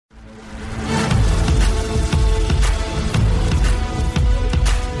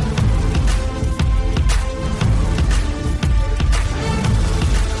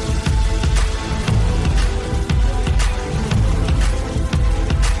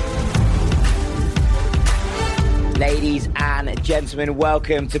Ladies and gentlemen,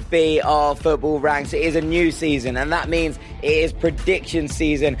 welcome to BR Football Ranks. It is a new season, and that means it is prediction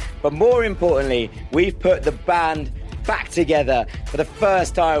season. But more importantly, we've put the band back together for the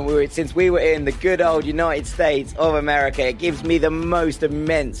first time since we were in the good old United States of America. It gives me the most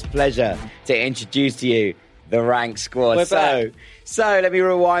immense pleasure to introduce to you the Rank Squad. So let me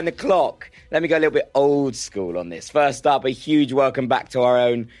rewind the clock. Let me go a little bit old school on this. First up, a huge welcome back to our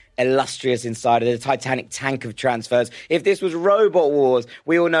own illustrious insider, the Titanic tank of transfers. If this was Robot Wars,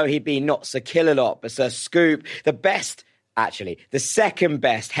 we all know he'd be not Sir Kill-A-Lot, but Sir Scoop, the second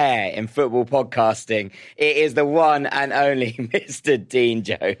best hair in football podcasting. It is the one and only Mr. Dean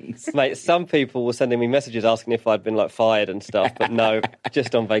Jones. Mate, some people were sending me messages asking if I'd been fired and stuff, but no,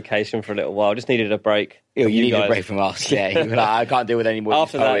 just on vacation for a little while. Just needed a break. You needed a break from us, yeah. You were like, I can't deal with any more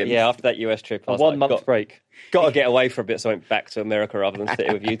after that US trip. I was 1 month break. Got to get away for a bit, so I went back to America rather than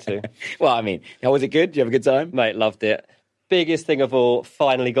sitting with you two. Well, I mean, how was it good? Did you have a good time? Mate, loved it. Biggest thing of all,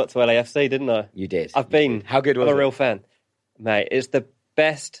 finally got to LAFC, didn't I? You did. I've been. How good was it? I'm a real fan. Mate, it's the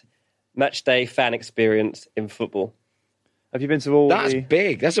best match day fan experience in football. Have you been to all? That's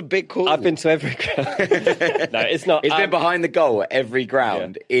big. That's a big call. I've been to every ground. No, it's not. It's been behind the goal at every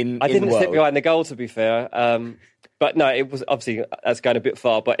ground I didn't sit behind the goal, to be fair. But no, it was obviously, that's going a bit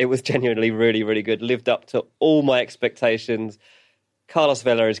far, but it was genuinely really, really good. Lived up to all my expectations. Carlos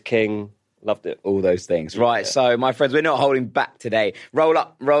Vela is king. Loved it. All those things. Right, so my friends, we're not holding back today. Roll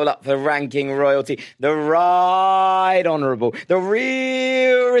up for ranking royalty. The right honourable, the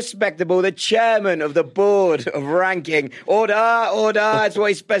real respectable, the chairman of the board of ranking. Order. It's what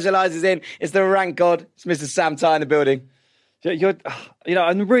he specialises in. It's the rank god. It's Mr. Sam Ty in the building.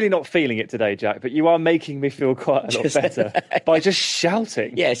 I'm really not feeling it today, Jack, but you are making me feel quite a lot better by just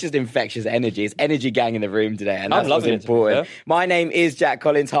shouting. Yeah, it's just infectious energy. It's energy gang in the room today, and that's what's what's important. My name is Jack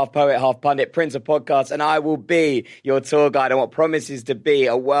Collins, half poet, half pundit, Prince of Podcasts, and I will be your tour guide on what promises to be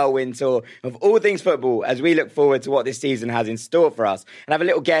a whirlwind tour of all things football as we look forward to what this season has in store for us. And have a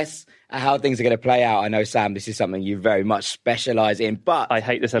little guess at how things are going to play out. I know, Sam, this is something you very much specialise in, but I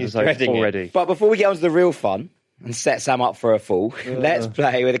hate this episode already. But before we get on to the real fun and set Sam up for a fall, let's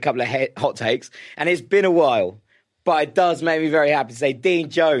play with a couple of hot takes. And it's been a while, but it does make me very happy to say,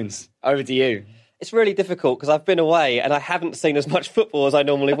 Dean Jones, over to you. It's really difficult because I've been away and I haven't seen as much football as I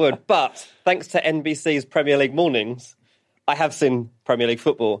normally would. But thanks to NBC's Premier League mornings, I have seen Premier League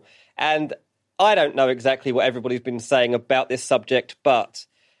football. And I don't know exactly what everybody's been saying about this subject, but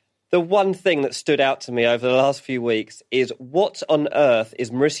the one thing that stood out to me over the last few weeks is what on earth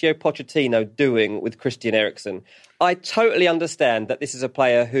is Mauricio Pochettino doing with Christian Eriksen? I totally understand that this is a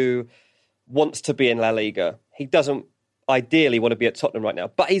player who wants to be in La Liga. He doesn't ideally want to be at Tottenham right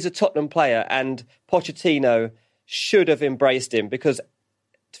now, but he's a Tottenham player and Pochettino should have embraced him because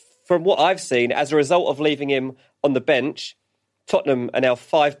from what I've seen, as a result of leaving him on the bench, Tottenham are now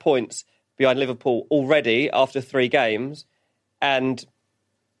 5 points behind Liverpool already after 3 games, and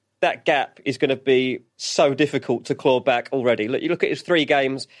that gap is going to be so difficult to claw back already. Look, you look at his 3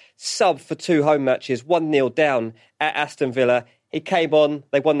 games, sub for 2 home matches, 1-0 down at Aston Villa. He came on,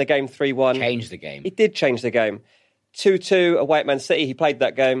 they won the game 3-1. Changed the game. He did change the game. 2-2 away at Man City, he played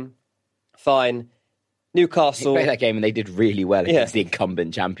that game. Fine. Newcastle. He played that game and they did really well against the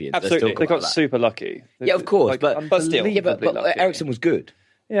incumbent champions. Absolutely. They got super lucky. Yeah, of course, but still. Yeah, but Eriksen was good.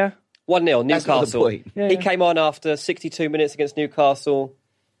 Yeah. 1-0, Newcastle. Yeah. He came on after 62 minutes against Newcastle.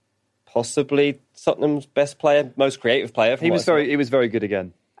 Possibly Tottenham's best player, most creative player. He was very good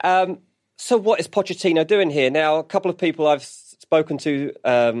again. So what is Pochettino doing here? Now, a couple of people I've spoken to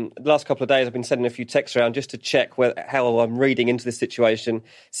the last couple of days, I've been sending a few texts around just to check how I'm reading into this situation.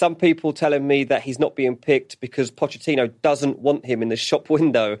 Some people telling me that he's not being picked because Pochettino doesn't want him in the shop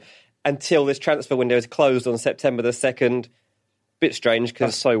window until this transfer window is closed on September the 2nd. Bit strange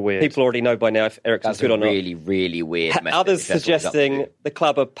because so weird. People already know by now if Eriksen's good or not. Really, really weird. Others suggesting the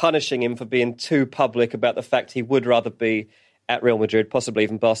club are punishing him for being too public about the fact he would rather be at Real Madrid, possibly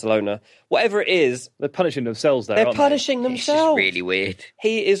even Barcelona. Whatever it is, they're punishing themselves there. They're punishing themselves. It's really weird.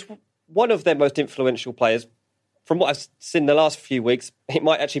 He is one of their most influential players. From what I've seen the last few weeks, it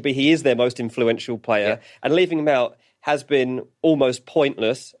might actually be he is their most influential player, and leaving him out has been almost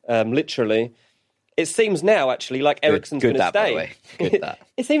pointless, literally. It seems now, actually, like Eriksen's going to stay. By the way. Good that.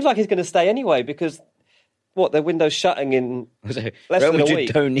 It seems like he's going to stay anyway because, their window's shutting in less Real than a Madrid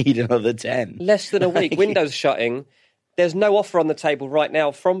week. Don't need another 10. Less than a week. Window's shutting. There's no offer on the table right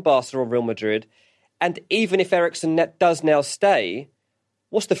now from Barca or Real Madrid. And even if Eriksen does now stay,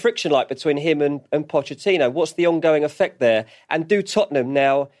 what's the friction like between him and Pochettino? What's the ongoing effect there? And do Tottenham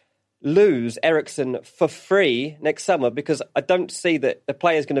now lose Eriksen for free next summer? Because I don't see that the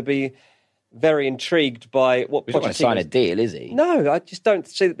player's going to be very intrigued by what He's not going to sign a deal, is he? No, I just don't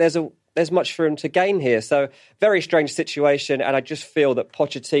see that there's much for him to gain here. So very strange situation, and I just feel that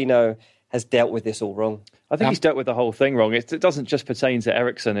Pochettino has dealt with this all wrong. I think he's dealt with the whole thing wrong. It doesn't just pertain to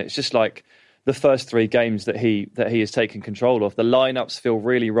Eriksen. It's just like the first 3 games that he has taken control of. The lineups feel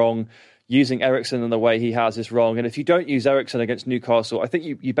really wrong. Using Eriksen in the way he has is wrong. And if you don't use Eriksen against Newcastle, I think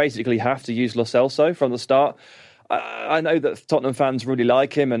you basically have to use Lo Celso from the start. I know that Tottenham fans really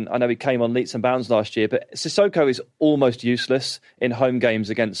like him, and I know he came on leaps and bounds last year, but Sissoko is almost useless in home games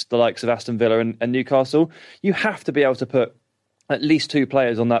against the likes of Aston Villa and Newcastle. You have to be able to put at least 2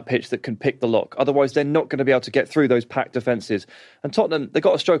 players on that pitch that can pick the lock. Otherwise, they're not going to be able to get through those packed defences. And Tottenham, they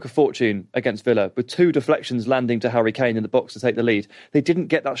got a stroke of fortune against Villa with 2 deflections landing to Harry Kane in the box to take the lead. They didn't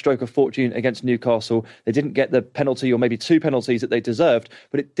get that stroke of fortune against Newcastle. They didn't get the penalty or maybe 2 penalties that they deserved,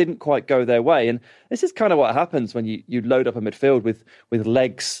 but it didn't quite go their way. And this is kind of what happens when you load up a midfield with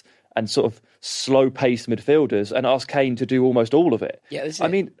legs and sort of slow-paced midfielders and ask Kane to do almost all of it. Yeah, I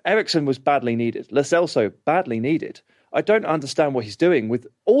mean, Eriksen was badly needed. Lo Celso, badly needed. I don't understand what he's doing with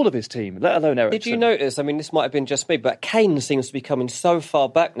all of his team, let alone Eriksen. Did you notice, I mean, this might have been just me, but Kane seems to be coming so far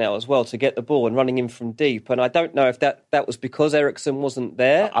back now as well to get the ball and running in from deep. And I don't know if that was because Eriksen wasn't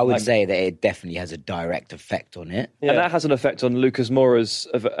there. I would say that it definitely has a direct effect on it. Yeah. And that has an effect on Lucas Moura's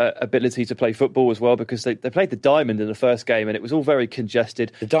ability to play football as well, because they played the diamond in the first game and it was all very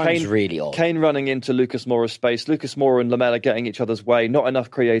congested. The diamond's really odd. Kane running into Lucas Moura's space, Lucas Moura and Lamela getting each other's way, not enough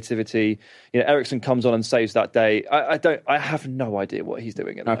creativity. Eriksen comes on and saves that day. I have no idea what he's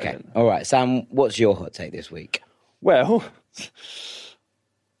doing at the moment. All right, Sam, what's your hot take this week? Well,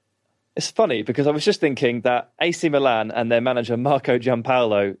 it's funny because I was just thinking that AC Milan and their manager Marco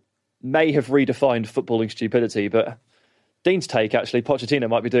Giampaolo may have redefined footballing stupidity, but Dean's take, actually, Pochettino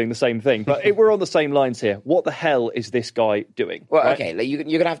might be doing the same thing. But we're on the same lines here. What the hell is this guy doing? Well, right? Okay, you're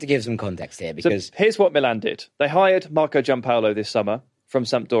going to have to give some context here because... So here's what Milan did. They hired Marco Giampaolo this summer from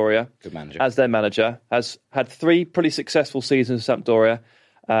Sampdoria. Good manager. As their manager. Has had 3 pretty successful seasons at Sampdoria.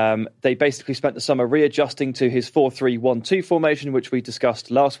 They basically spent the summer readjusting to his 4-3-1-2 formation, which we discussed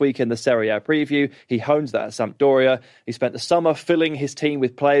last week in the Serie A preview. He honed that at Sampdoria. He spent the summer filling his team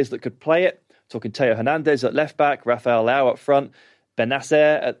with players that could play it. Talking Teo Hernandez at left back, Rafael Leao up front,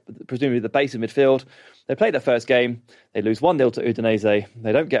 Benacer at presumably the base of midfield. They played their first game. They lose 1-0 to Udinese.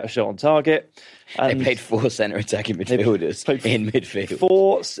 They don't get a shot on target. And they played 4 centre attacking midfielders in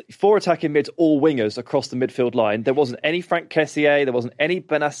midfield. 4 attacking mids, all wingers across the midfield line. There wasn't any Frank Kessié. There wasn't any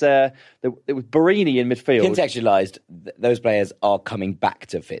Benacer. There was Barini in midfield. Contextualised, those players are coming back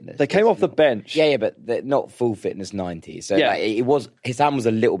to fitness. They came off the bench. Yeah, but they're not full fitness 90. So his hand was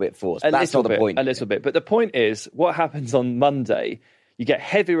a little bit forced. That's not the point. A little bit. But the point is, what happens on Monday... You get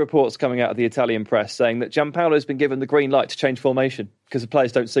heavy reports coming out of the Italian press saying that Giampaolo has been given the green light to change formation because the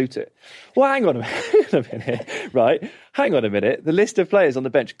players don't suit it. Well, hang on a minute, right? Hang on a minute. The list of players on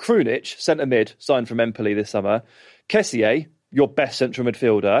the bench: Krunic, centre mid, signed from Empoli this summer; Kessié, your best central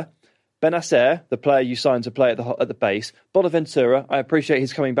midfielder; Benacer, the player you signed to play at the base; Bonaventura, I appreciate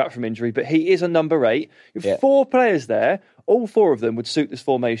he's coming back from injury, but he is a number 8. You have 4 players there. All 4 of them would suit this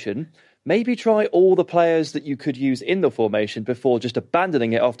formation. Maybe try all the players that you could use in the formation before just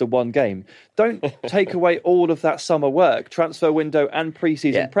abandoning it after 1 game. Don't take away all of that summer work, transfer window and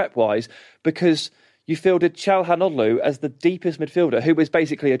pre-season prep-wise, because you fielded Çalhanoğlu as the deepest midfielder, who is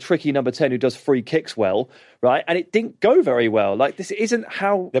basically a tricky number 10 who does free kicks well, right? And it didn't go very well. Like, this isn't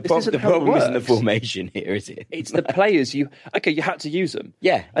how the problem isn't the formation here, is it? It's the players you had to use them.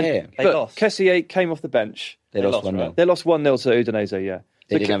 Yeah. But Kessié came off the bench. They lost 1-0. They lost 1-0 to Udinese, yeah.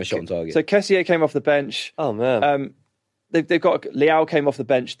 They didn't have a shot on target. So Kessié came off the bench. Oh, man. They've got Leao came off the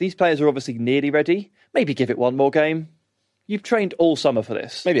bench. These players are obviously nearly ready. Maybe give it 1 more game. You've trained all summer for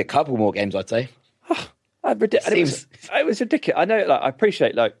this. Maybe a couple more games, I'd say. It was ridiculous. I know. I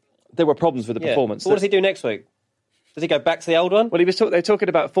appreciate. There were problems with the performance. But what does he do next week? Does he go back to the old one? Well, they're talking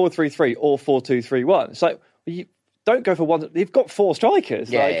about 4-3-3 or 4-2-3-1. It's like you don't go for one. You've got 4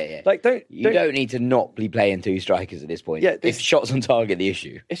 strikers. Yeah. You don't need to not be playing 2 strikers at this point. Yeah, if shots on target the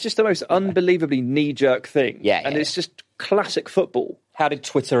issue. It's just the most unbelievably knee-jerk thing. And it's just classic football. How did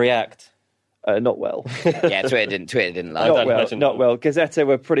Twitter react? Not well. Yeah, Twitter didn't like Not well. Gazzetta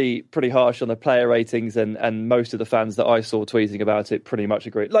were pretty harsh on the player ratings, and most of the fans that I saw tweeting about it pretty much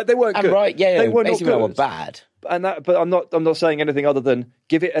agreed. Like, they weren't good. Right, they were not good. They were bad. But I'm not saying anything other than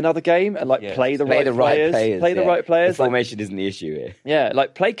give it another game and play the right players. Play the right players. The formation isn't the issue here. Yeah,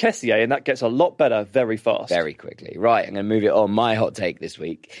 play Kessié, and that gets a lot better very fast. Very quickly. Right, I'm going to move it on. My hot take this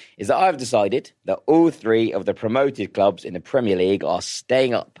week is that I've decided that all 3 of the promoted clubs in the Premier League are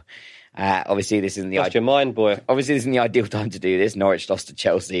staying up. Obviously, this isn't the Lost your mind, boy. Obviously, this isn't the ideal time to do this. Norwich lost to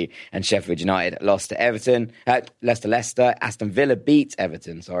Chelsea and Sheffield United lost to Everton. Leicester. Aston Villa beat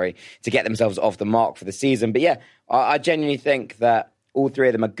Everton, to get themselves off the mark for the season. But yeah, I genuinely think that all three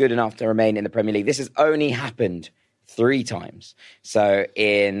of them are good enough to remain in the Premier League. This has only happened 3 times. So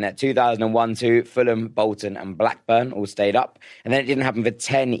in 2001-2, Fulham, Bolton and Blackburn all stayed up. And then it didn't happen for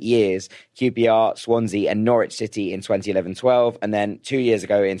 10 years. QPR, Swansea and Norwich City in 2011-12. And then 2 years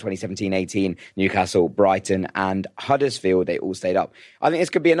ago in 2017-18, Newcastle, Brighton and Huddersfield, they all stayed up. I think this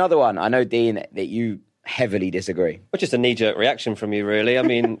could be another one. I know, Dean, that you heavily disagree. Well, just a knee-jerk reaction from you, really. I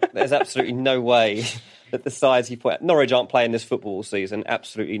mean, there's absolutely no way that the sides you put... Norwich aren't playing this football season.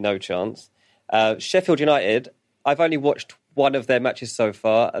 Absolutely no chance. Sheffield United... I've only watched one of their matches so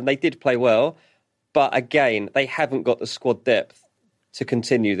far, and they did play well. But again, they haven't got the squad depth to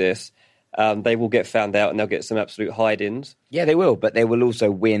continue this. They will get found out and they'll get some absolute hide-ins. Yeah, they will, but they will also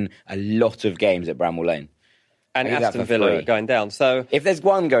win a lot of games at Bramall Lane. And Aston Villa are going down. So if there's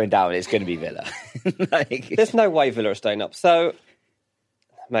one going down, it's going to be Villa. There's no way Villa are staying up. So,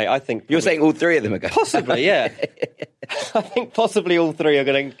 mate, I think... You're saying all 3 of them are going Possibly, yeah. I think possibly all 3 are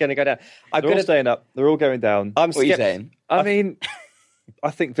going to go down. They're all staying up. They're all going down. What are you saying? I mean,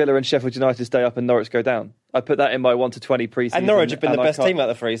 I think Villa and Sheffield United stay up and Norwich go down. I put that in my 1 to 20 pre-season. And Norwich have been the best team out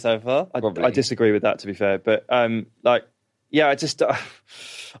of the 3 so far. I disagree with that, to be fair. But, I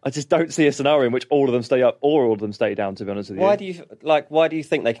just don't see a scenario in which all of them stay up or all of them stay down, to be honest with you. Why do you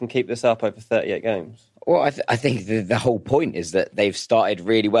think they can keep this up over 38 games? Well, I think the whole point is that they've started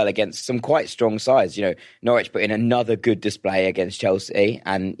really well against some quite strong sides. You know, Norwich put in another good display against Chelsea,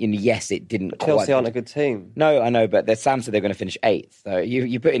 and yes, it didn't. Chelsea aren't a good team. No, I know, but Sam said they're going to finish 8th. So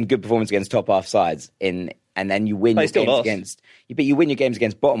you put in good performance against top half sides and then you win your games against. But you win your games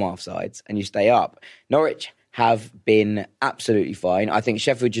against bottom half sides, and you stay up. Norwich have been absolutely fine. I think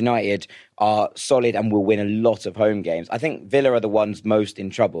Sheffield United are solid and will win a lot of home games. I think Villa are the ones most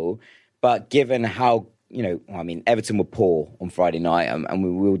in trouble. But given how, Everton were poor on Friday night, and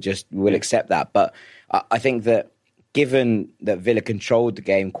we'll accept that. But I think that given that Villa controlled the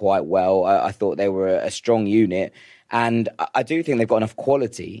game quite well, I thought they were a strong unit. And I do think they've got enough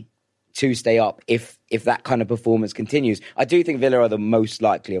quality to stay up if that kind of performance continues. I do think Villa are the most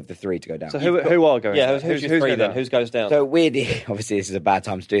likely of the 3 to go down. So who are going down? Who's your 3 then? Who goes down? So weirdly, obviously this is a bad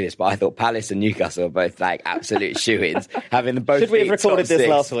time to do this, but I thought Palace and Newcastle are both like absolute shoo-ins. Having them both Should we have recorded this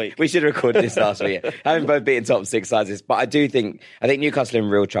last week? We should have recorded this last week. Having both beaten top 6 sides. But I think Newcastle are in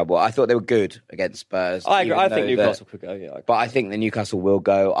real trouble. I thought they were good against Spurs. I agree. I think Newcastle could go, yeah. But I think the Newcastle will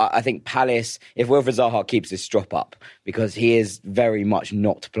go. I think Palace, if Wilfred Zaha keeps his strop up, because he is very much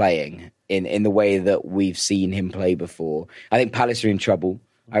not playing in the way that we've seen him play before. I think Palace are in trouble.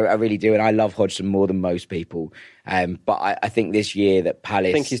 I really do, and I love Hodgson more than most people. But I think this year that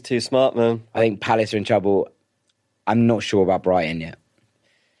Palace... I think he's too smart, man. I think Palace are in trouble. I'm not sure about Brighton yet.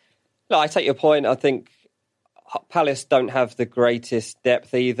 No, I take your point. I think Palace don't have the greatest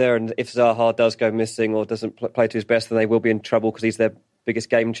depth either, and if Zaha does go missing or doesn't play to his best, then they will be in trouble because he's their biggest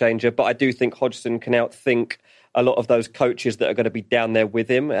game changer. But I do think Hodgson can outthink a lot of those coaches that are going to be down there with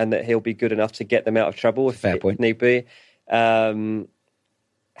him, and that he'll be good enough to get them out of trouble if need be. I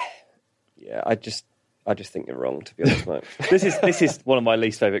just think you're wrong, to be honest, mate. This is one of my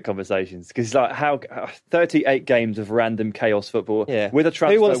least favourite conversations because it's like how 38 games of random chaos football with a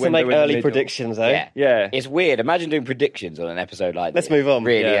transfer. Who wants to make early predictions? Yeah, it's weird. Imagine doing predictions on an episode like this. Let's move on.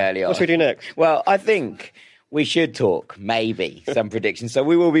 Really early on. What should we do next? Well, I think we should talk maybe some predictions. So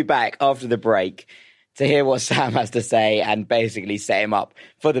we will be back after the break to hear what Sam has to say and basically set him up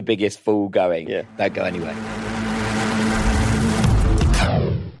for the biggest fool going. Yeah. Don't go anywhere.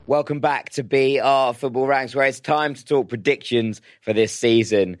 Welcome back to BR Football Ranks, where it's time to talk predictions for this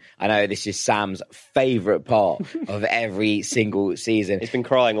season. I know this is Sam's favourite part of every single season. He's been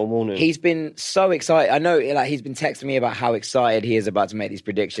crying all morning. He's been so excited. I know, he's been texting me about how excited he is about to make these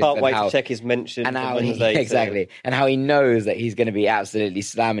predictions. Can't wait to check his mention. And how and how he knows that he's going to be absolutely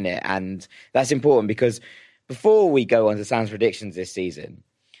slamming it. And that's important because before we go on to Sam's predictions this season,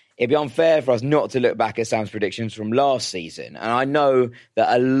 it'd be unfair for us not to look back at Sam's predictions from last season. And I know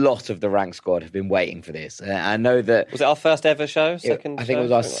that a lot of the Rank squad have been waiting for this. And I know that... Was it our first ever show? I think it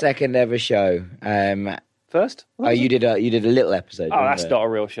was our second ever show. First? You did a little episode. Oh, that's not a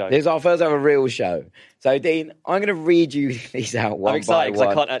real show. This is our first ever real show. So, Dean, I'm going to read you these out one by one. I'm excited because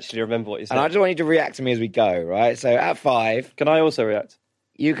I can't actually remember what you said. And I just want you to react to me as we go, right? So, at 5... Can I also react?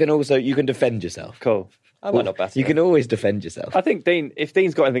 You can defend yourself. Cool. I might not batter. You can always defend yourself. I think if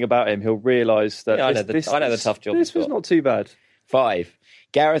Dean's got anything about him, he'll realise that I know the tough job. This was not too bad. 5.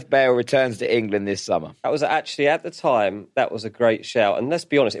 Gareth Bale returns to England this summer. That was actually, at the time, that was a great shout. And let's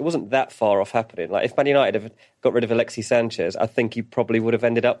be honest, it wasn't that far off happening. Like, if Man United had got rid of Alexis Sanchez, I think he probably would have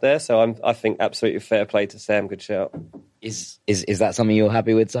ended up there. So I think absolutely fair play to Sam. Good shout. Is that something you're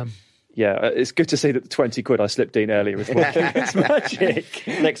happy with, Sam? Yeah, it's good to see that the 20 quid I slipped in earlier is working. It's magic.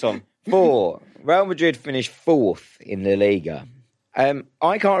 Next one. 4. Real Madrid finished 4th in La Liga.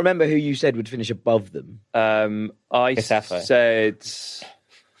 I can't remember who you said would finish above them. I said...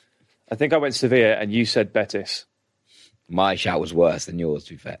 I think I went Sevilla and you said Betis. My shout was worse than yours,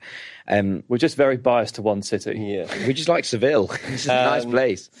 to be fair. We're just very biased to one city. Yeah. We just like Seville. It's just a nice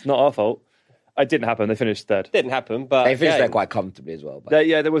place. It's not our fault. It didn't happen. They finished third. Didn't happen, but... They finished there quite comfortably as well. But...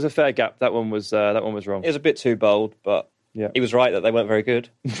 There was a fair gap. That one was wrong. It was a bit too bold, but he was right that they weren't very good.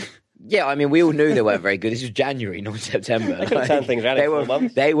 Yeah, I mean, we all knew they weren't very good. This was January, not September. They turned things around in 4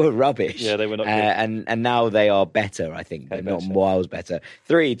 months. They were rubbish. Yeah, they were not good. And now they are better, I think. They're not miles better.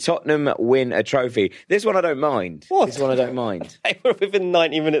 3, Tottenham win a trophy. This one I don't mind. What? This one I don't mind. They were within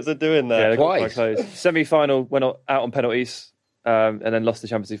 90 minutes of doing that. Yeah, they got Twice. quite close. Semi-final, went out on penalties, and then lost the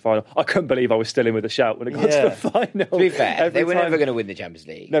Champions League final. I couldn't believe I was still in with a shout when it got to the final. To be fair, they were never going to win the Champions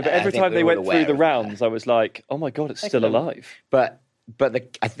League. No, but every time they went through the round, rounds, I was like, oh my God, it's still alive. But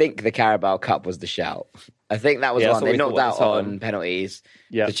I think the Carabao Cup was the shout. I think that was one. They knocked out on penalties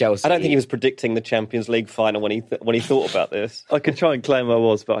to Chelsea. I don't think he was predicting the Champions League final when he thought about this. I could try and claim I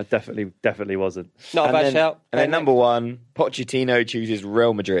was, but I definitely wasn't. Not a bad shout. And then number 1, Pochettino chooses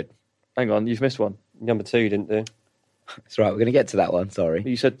Real Madrid. Hang on, you've missed one. Number 2, didn't do. That's right. We're going to get to that one. Sorry.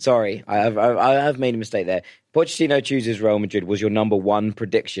 You said sorry. I have made a mistake there. Pochettino chooses Real Madrid was your number 1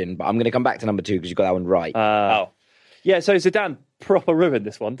 prediction, but I'm going to come back to number 2 because you got that one right. Yeah, so Zidane proper ruined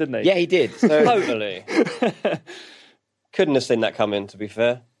this one, didn't he? Yeah, he did. So, totally. Couldn't have seen that coming, to be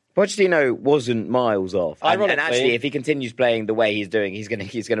fair. Pochettino wasn't miles off. Ironically, and actually, if he continues playing the way he's doing, he's going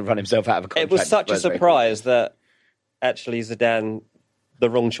to run himself out of a contract. It was such a surprise that actually Zidane, the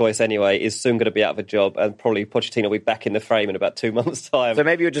wrong choice anyway, is soon going to be out of a job, and probably Pochettino will be back in the frame in about 2 months' time. So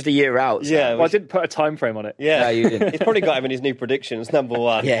maybe you're just a year out. So. Yeah, well, I didn't put a time frame on it. Yeah, no, you didn't. He's probably got him in his new predictions. Number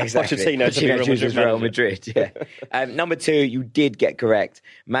 1, yeah, exactly. Pochettino chooses Real Madrid. Yeah. Number 2, you did get correct.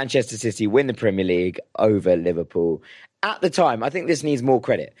 Manchester City win the Premier League over Liverpool. At the time, I think this needs more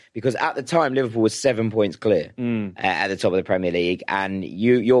credit because at the time Liverpool was 7 points clear at the top of the Premier League, and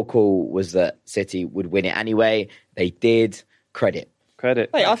your call was that City would win it anyway. They did. Credit.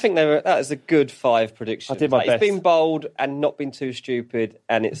 Hey, I think that is a good 5 prediction. I did my best. It's been bold and not been too stupid,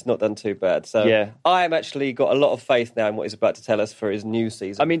 and it's not done too bad. So I am actually got a lot of faith now in what he's about to tell us for his new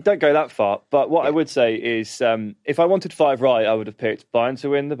season. I mean, don't go that far, but what I would say is if I wanted 5 right, I would have picked Bayern to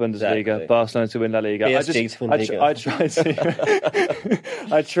win the Bundesliga, Barcelona to win La Liga. PSG to win Liga.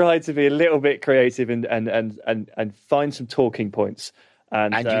 I tried to be a little bit creative and find some talking points.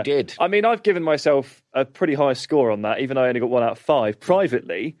 And you did. I mean, I've given myself a pretty high score on that, even though I only got 1 out of 5.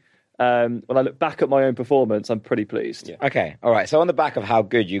 Privately, when I look back at my own performance, I'm pretty pleased. Yeah. Okay, all right. So on the back of how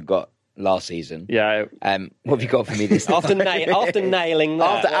good you got last season, what have you got for me this time? after nailing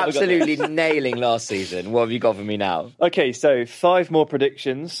that, after absolutely nailing last season, what have you got for me now? Okay, so 5 more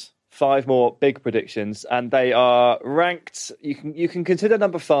predictions. 5 more big predictions, and they are ranked. You can consider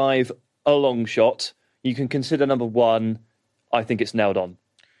number 5 a long shot. You can consider number 1. I think it's nailed on.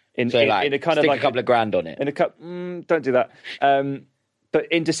 In a kind of like a couple of grand on it. Don't do that.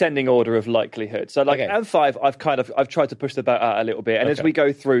 But in descending order of likelihood. So and 5, I've tried to push the boat out a little bit, and as we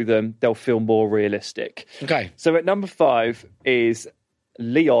go through them, they'll feel more realistic. Okay. So at number 5 is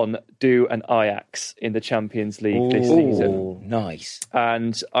Lyon do an Ajax in the Champions League this season. Nice.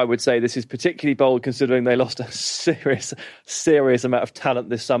 And I would say this is particularly bold considering they lost a serious amount of talent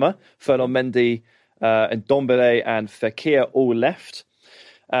this summer. Fernand Mendy, and Ndombele and Fekir all left.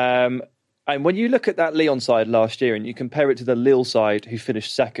 And when you look at that Lyon side last year and you compare it to the Lille side who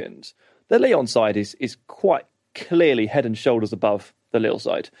finished second, the Lyon side is quite clearly head and shoulders above the Lille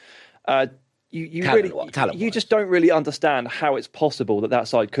side. You just don't really understand how it's possible that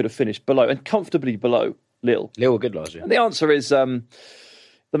side could have finished below and comfortably below Lille. Lille were good last year. And the answer is the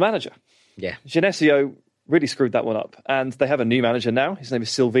manager. Yeah. Genesio really screwed that one up. And they have a new manager now. His name is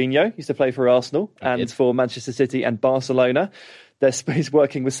Silvinho. He used to play for Arsenal and for Manchester City and Barcelona. He's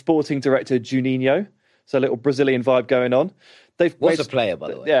working with sporting director Juninho. So a little Brazilian vibe going on. What's a player, by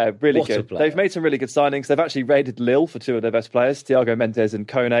the way? Yeah, really good. They've made some really good signings. They've actually raided Lille for 2 of their best players, Thiago Mendes and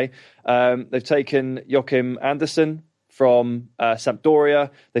Kone. They've taken Joachim Andersen from Sampdoria.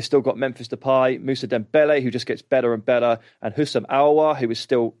 They've still got Memphis Depay, Moussa Dembele, who just gets better and better, and Houssam Aouar, who is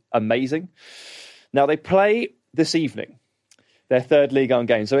still amazing. Now, they play this evening. Their third Ligue 1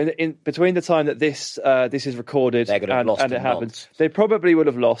 game. So in between the time that this is recorded and it happens, they probably would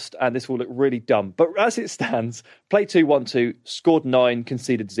have lost, and this will look really dumb. But as it stands, played 2-1-2, scored 9,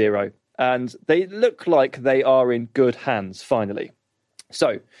 conceded 0. And they look like they are in good hands, finally.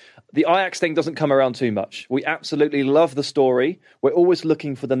 So the Ajax thing doesn't come around too much. We absolutely love the story. We're always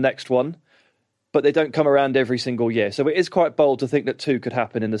looking for the next one, but they don't come around every single year. So it is quite bold to think that 2 could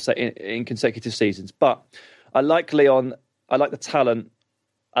happen in consecutive seasons. But I like Lyon. I like the talent.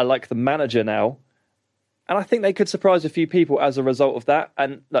 I like the manager now. And I think they could surprise a few people as a result of that.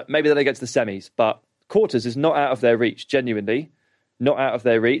 And look, maybe then they get to the semis, but quarters is not out of their reach, genuinely. Not out of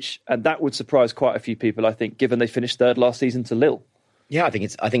their reach, and that would surprise quite a few people, I think, given they finished third last season to Lille. Yeah, I think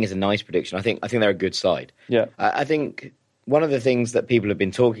it's a nice prediction. I think they're a good side. Yeah, I think one of the things that people have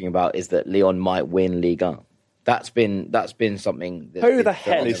been talking about is that Lyon might win Ligue 1. That's been something. Who the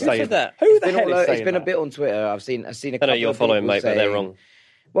hell is saying that? It's been a bit on Twitter. I've seen a couple. I know you're following, mate, but they're wrong.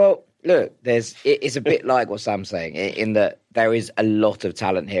 Well, look, it's a bit like what Sam's saying in that there is a lot of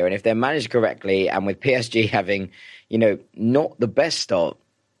talent here, and if they're managed correctly, and with PSG having, not the best start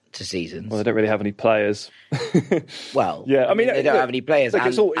to seasons. Well, they don't really have any players. Well, yeah, I mean they don't have any players,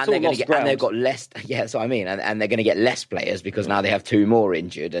 look, and they've got less. Yeah, that's what I mean, and they're going to get less players because now they have 2 more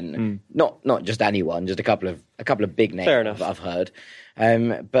injured, and not just anyone, just a couple of big names. Fair enough. That I've heard,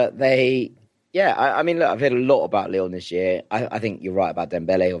 but they. Yeah, I mean, look, I've heard a lot about Lyon this year. I think you're right about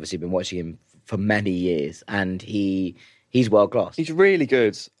Dembele. Obviously, been watching him for many years, and he's world class. He's really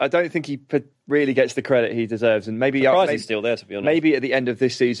good. I don't think he really gets the credit he deserves, and maybe he's still there, to be honest. Maybe at the end of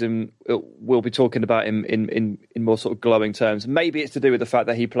this season, we'll be talking about him in more sort of glowing terms. Maybe it's to do with the fact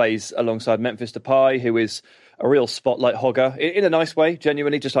that he plays alongside Memphis Depay, who is a real spotlight hogger in a nice way,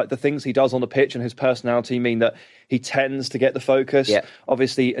 genuinely. Just like the things he does on the pitch and his personality mean that he tends to get the focus. Yeah.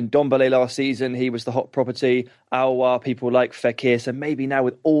 Obviously, in Ndombele last season, he was the hot property. Aouar, people like Fekir. So maybe now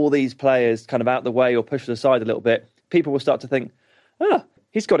with all these players kind of out the way or pushed aside a little bit, people will start to think,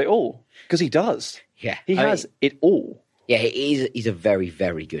 he's got it all. Because he does. Yeah. He has it all. Yeah, he's a very,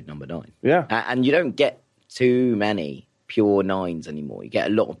 very good number 9. Yeah. And you don't get too many pure 9s anymore. You get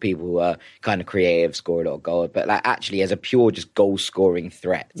a lot of people who are kind of creative, score a lot of goals, but like actually as a pure just goal-scoring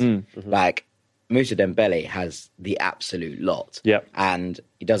threat, like Moussa Dembele has the absolute lot. Yeah. And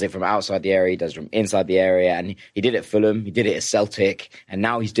he does it from outside the area, he does it from inside the area, and he did it at Fulham, he did it at Celtic, and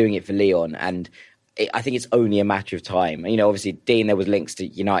now he's doing it for Lyon, and I think it's only a matter of time. Obviously, Dean, there was links to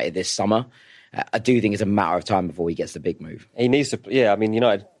United this summer. I do think it's a matter of time before he gets the big move. He needs to,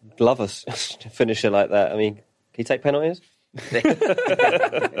 United love us finisher like that. I mean, can he take penalties?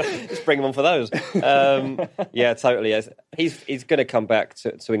 Just bring him on for those. Yeah, totally. He's going to come back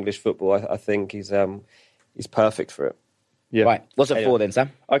to English football. I think he's perfect for it. Yeah. Right. What's at 4 then,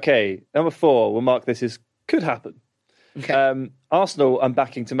 Sam? Okay, number 4. We'll mark this as could happen. Okay. Arsenal, I'm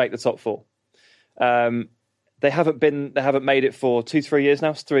backing to make the top 4. They haven't made it for 2-3 years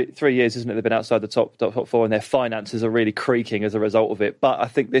now. It's 3 years, isn't it? They've been outside the top 4, and their finances are really creaking as a result of it. But I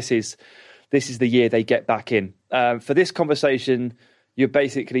think this is the year they get back in. For this conversation, you're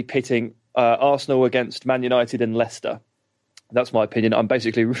basically pitting Arsenal against Man United and Leicester. That's my opinion. I'm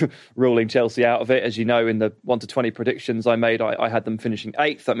basically ruling Chelsea out of it. As you know, in the 1-20 predictions I made, I had them finishing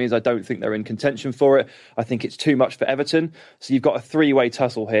 8th. That means I don't think they're in contention for it. I think it's too much for Everton. So you've got a 3-way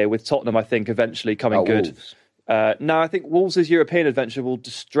tussle here with Tottenham, I think, eventually coming good. Wolves. No, I think Wolves' European adventure will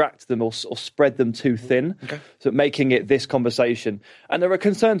distract them or spread them too thin, so making it this conversation. And there are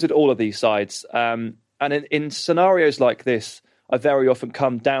concerns with all of these sides. And in scenarios like this, I very often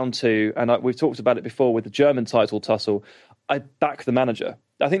come down to, and we've talked about it before with the German title tussle, I back the manager.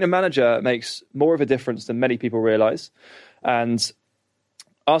 I think the manager makes more of a difference than many people realise. And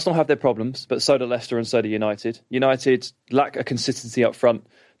Arsenal have their problems, but so do Leicester and so do United. United lack a consistency up front.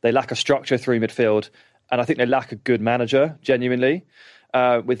 They lack a structure through midfield. And I think they lack a good manager, genuinely.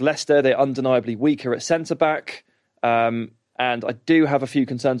 With Leicester, they're undeniably weaker at centre-back. And I do have a few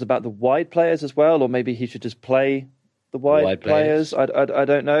concerns about the wide players as well, or maybe he should just play the wide players. I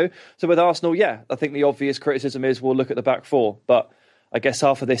don't know. So with Arsenal, yeah, I think the obvious criticism is we'll look at the back 4. But I guess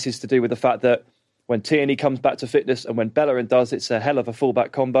half of this is to do with the fact that when Tierney comes back to fitness and when Bellerin does, it's a hell of a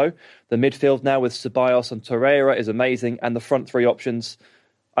fullback combo. The midfield now with Ceballos and Torreira is amazing. And the front 3 options,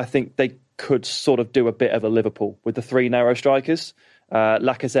 I think they could sort of do a bit of a Liverpool with the 3 narrow strikers.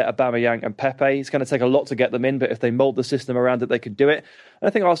 Lacazette, Aubameyang and Pepe. It's going to take a lot to get them in, but if they mould the system around it, they could do it. And I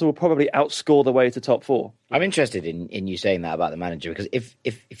think Arsenal will probably outscore the way to top 4. I'm interested in you saying that about the manager, because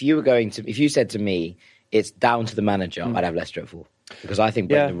if you said to me it's down to the manager, I'd have Leicester at 4. Because I think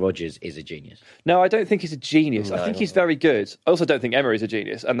Brendan Rodgers is a genius. No, I don't think he's a genius. I think he's very good. I also don't think Emery's a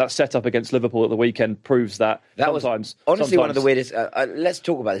genius. And that setup against Liverpool at the weekend proves that sometimes. Was honestly one of the weirdest. Let's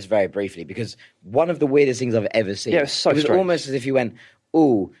talk about this very briefly, because one of the weirdest things I've ever seen. Yeah, it was so strange. Almost as if he went,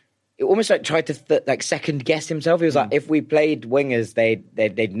 ooh. It almost like tried to second guess himself. He was like, if we played wingers,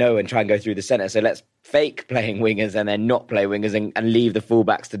 they'd know and try and go through the centre. So let's fake playing wingers and then not play wingers and leave the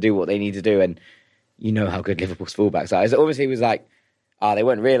fullbacks to do what they need to do. And you know how good Liverpool's fullbacks are. So obviously he was like, they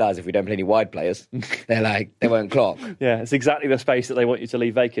won't realise if we don't play any wide players. They're like, they won't clock. Yeah, it's exactly the space that they want you to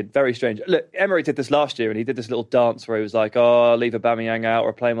leave vacant. Very strange. Look, Emery did this last year, and he did this little dance where he was like, I'll leave Aubameyang out,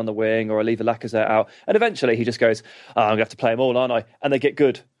 or play him on the wing, or I'll leave a Lacazette out. And eventually he just goes, I'm going to have to play them all, aren't I? And they get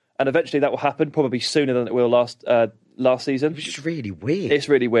good. And eventually that will happen, probably sooner than it will last season. Which is really weird. It's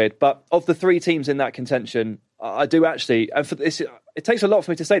really weird. But of the three teams in that contention, I do actually, and for this, it takes a lot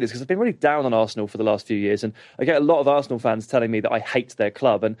for me to say this because I've been really down on Arsenal for the last few years, and I get a lot of Arsenal fans telling me that I hate their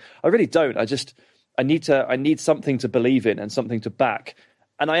club, and I really don't. I need something to believe in and something to back,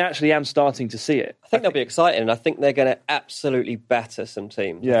 and I actually am starting to see it. I think they'll be exciting, and I think they're going to absolutely batter some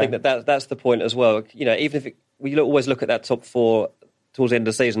teams. Yeah. I think that's the point as well. You know, even if we always look at that top four towards the end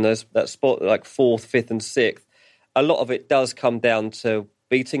of the season, there's that spot like 4th, 5th, and 6th. A lot of it does come down to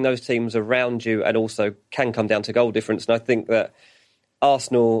beating those teams around you, and also can come down to goal difference. And I think that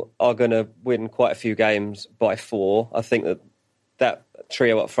Arsenal are going to win quite a few games by 4. I think that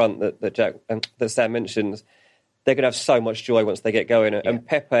trio up front that Sam mentions, they're going to have so much joy once they get going. Yeah. And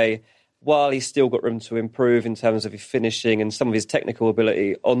Pepe, while he's still got room to improve in terms of his finishing and some of his technical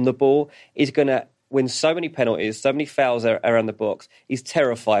ability on the ball, he's going to win so many penalties, so many fouls around the box. He's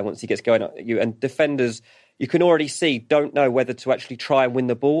terrifying once he gets going at you. And defenders, you can already see, don't know whether to actually try and win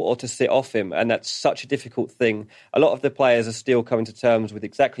the ball or to sit off him. And that's such a difficult thing. A lot of the players are still coming to terms with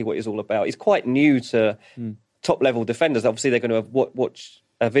exactly what he's all about. He's quite new to top-level defenders. Obviously, they're going to watch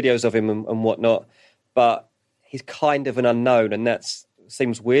videos of him and whatnot. But he's kind of an unknown, and that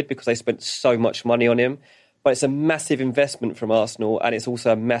seems weird because they spent so much money on him. But it's a massive investment from Arsenal, and it's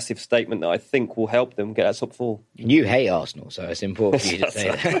also a massive statement that I think will help them get that top 4. You hate Arsenal, so it's important for you to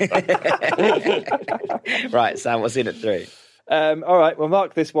say that. Right, Sam, what's in at 3? All right, we'll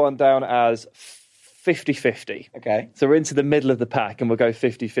mark this one down as 50-50. Okay. So we're into the middle of the pack, and we'll go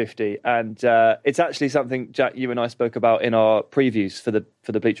 50-50. And it's actually something, Jack, you and I spoke about in our previews for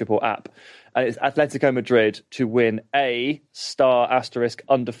the Bleach Report app. And it's Atletico Madrid to win a star asterisk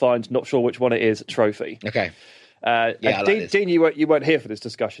undefined, not sure which one it is, trophy. Okay. I like Dean, you weren't here for this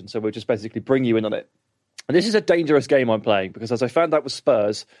discussion, so we'll just basically bring you in on it. And this is a dangerous game I'm playing because, as I found out with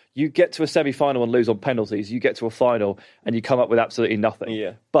Spurs, you get to a semi-final and lose on penalties. You get to a final and you come up with absolutely nothing.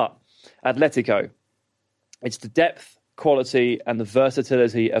 Yeah. But Atletico, it's the depth, quality, and the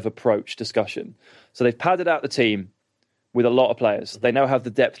versatility of approach discussion. So they've padded out the team with a lot of players. They now have the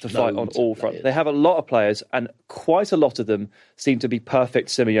depth to fight on all fronts. They have a lot of players, and quite a lot of them seem to be perfect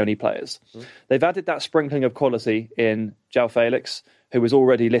Simeone players. They've added that sprinkling of quality in João Felix, who has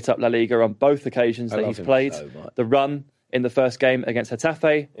already lit up La Liga on both occasions that he's played. So the run in the first game against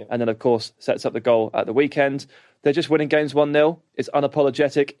Getafe, and then, of course, sets up the goal at the weekend. They're just winning games 1-0. It's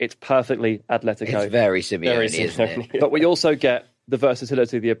unapologetic. It's perfectly Atletico. It's very Simeone, isn't it? But we also get the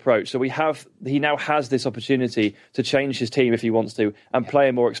versatility of the approach. So he now has this opportunity to change his team if he wants to and play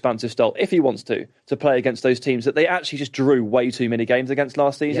a more expansive style if he wants to play against those teams that they actually just drew way too many games against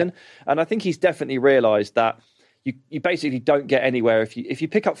last season. Yeah. And I think he's definitely realised that you basically don't get anywhere if you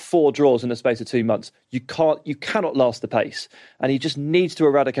pick up 4 draws in the space of 2 months. You cannot last the pace, and he just needs to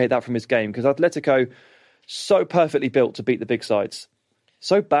eradicate that from his game because Atletico, so perfectly built to beat the big sides,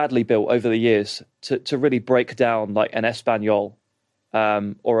 so badly built over the years to really break down like an Espanyol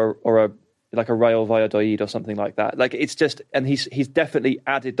or a Real Valladolid or something like that. Like it's just, and he's definitely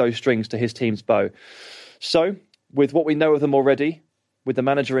added those strings to his team's bow. So with what we know of them already, with the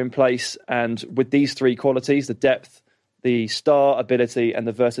manager in place, and with these 3 qualities, the depth, the star ability, and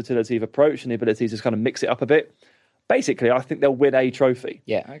the versatility of approach, and the ability to just kind of mix it up a bit, basically, I think they'll win a trophy.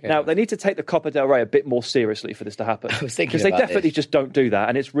 Yeah. Okay. Now, they need to take the Copa del Rey a bit more seriously for this to happen. I was thinking because they definitely just don't do that,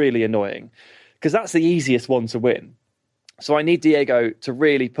 and it's really annoying. Because that's the easiest one to win. So I need Diego to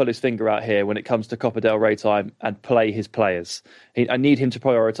really pull his finger out here when it comes to Copa del Rey time and play his players. I need him to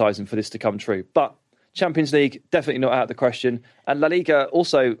prioritise them for this to come true. But Champions League, definitely not out of the question. And La Liga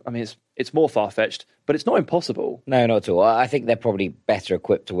also, I mean, it's more far-fetched, but it's not impossible. No, not at all. I think they're probably better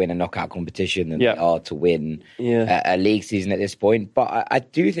equipped to win a knockout competition than they are to win a league season at this point. But I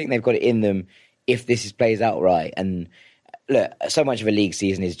do think they've got it in them if this plays out right. And look, so much of a league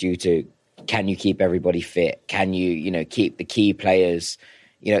season is due to, can you keep everybody fit? Can you, keep the key players,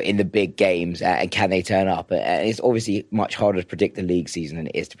 in the big games, and can they turn up? And it's obviously much harder to predict the league season than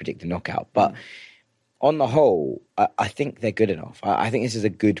it is to predict a knockout. But on the whole, I think they're good enough. I think this is a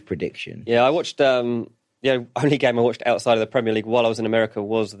good prediction. Yeah, I watched. The only game I watched outside of the Premier League while I was in America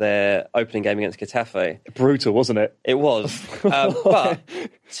was their opening game against Getafe. Brutal, wasn't it? It was. But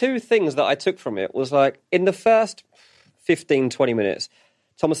two things that I took from it was like in the first 15, 20 minutes,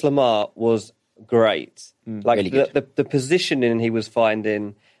 Thomas Lemar was great. Like really good. The positioning he was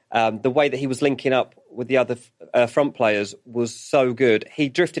finding, the way that he was linking up with the other front players was so good. He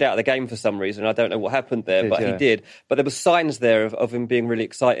drifted out of the game for some reason. I don't know what happened there, but he did. But there were signs there of him being really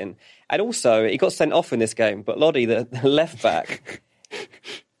exciting. And also, he got sent off in this game. But Lodi, the left back,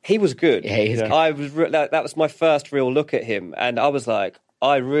 he was good. Yeah, he's good. That was my first real look at him. And I was like,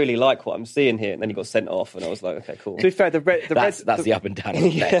 I really like what I'm seeing here. And then he got sent off, and I was like, okay, cool. To be fair, that's the up and down of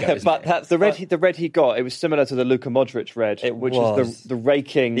the Becco, but that's the red he got. It was similar to the Luka Modric red, which is the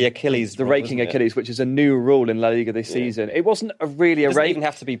raking, the Achilles, the raking Achilles, which is a new rule in La Liga this season. It wasn't really it doesn't even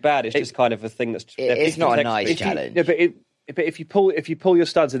have to be bad. It's just kind of a thing that's. It's not a nice challenge. But if you pull your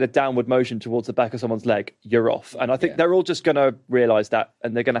studs in a downward motion towards the back of someone's leg, you're off. And I think they're all just going to realise that,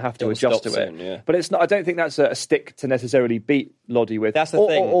 and they're going to have to adjust to soon, it. Yeah. But it's not. I don't think that's a stick to necessarily beat Lodi with. That's the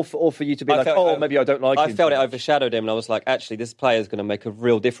thing. Or for you to be maybe I don't like him. I felt it overshadowed him, and I was like, actually, this player is going to make a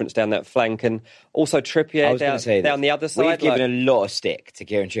real difference down that flank, and also Trippier down the other side. We've given a lot of stick to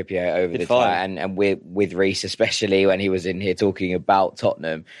Kieran Trippier over the time, and with Reece especially when he was in here talking about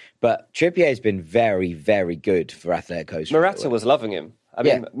Tottenham. But Trippier has been very, very good for Atletico. Morata was loving him.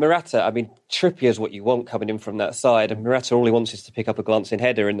 Trippier is what you want coming in from that side, and Morata, all he wants is to pick up a glancing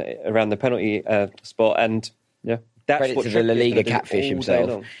header around the penalty spot, and that's credit what to the La Liga catfish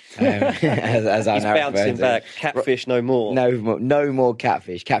himself. As he's bouncing back. Catfish no more. No more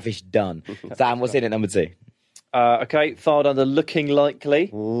catfish. Catfish done. Sam, what's in at number 2? Okay, filed under looking likely,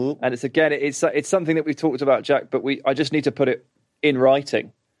 Ooh. and it's something that we've talked about, Jack. But I just need to put it in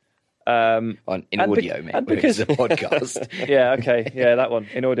writing. In audio, mate. Because it's a podcast. That one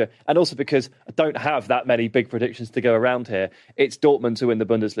in audio, and also because I don't have that many big predictions to go around here. It's Dortmund to win the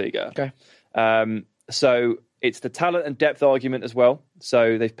Bundesliga. Okay. So it's the talent and depth argument as well.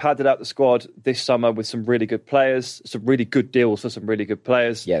 So they've padded out the squad this summer with some really good players, some really good deals for some really good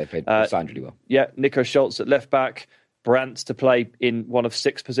players. Yeah, they signed really well. Yeah, Nico Schultz at left back. Brandt to play in one of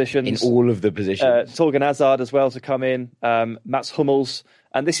 6 positions. In all of the positions. Torgan Hazard as well to come in. Mats Hummels.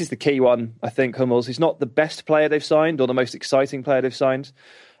 And this is the key one, I think, Hummels. He's not the best player they've signed or the most exciting player they've signed.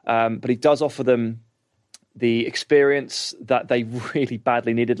 But he does offer them the experience that they really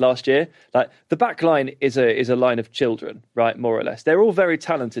badly needed last year. Like the back line is a line of children, right? More or less. They're all very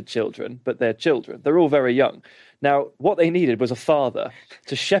talented children, but they're children. They're all very young. Now, what they needed was a father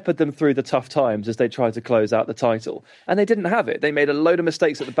to shepherd them through the tough times as they tried to close out the title. And they didn't have it. They made a load of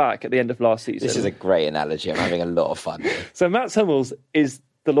mistakes at the back at the end of last season. This is a great analogy. I'm having a lot of fun here. So Mats Hummels is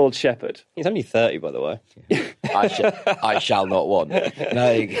the Lord Shepherd. He's only 30, by the way. I shall not want.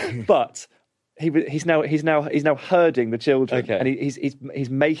 No. But he's now herding the children, okay. And he's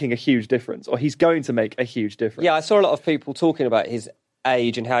making a huge difference, or he's going to make a huge difference. Yeah, I saw a lot of people talking about his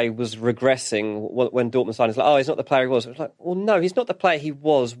age and how he was regressing when Dortmund signed. It's like, he's not the player he was. I was like, well, no, he's not the player he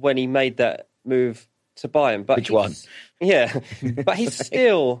was when he made that move to Bayern. But which one? Yeah, but he's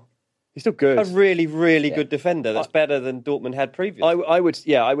still good. A really, really good defender. That's better than Dortmund had previously. I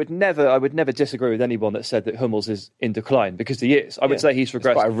would never disagree with anyone that said that Hummels is in decline, because he is. I would say he's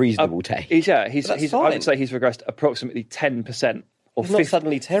regressed. It's quite a reasonable take. I would say he's regressed approximately 10%. Or not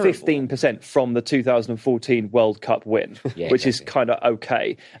suddenly terrible. 15% from the 2014 World Cup win, which is kind of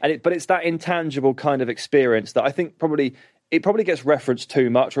okay. But it's that intangible kind of experience that I think probably gets referenced too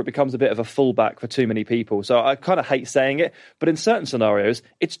much, or it becomes a bit of a fallback for too many people. So I kind of hate saying it, but in certain scenarios,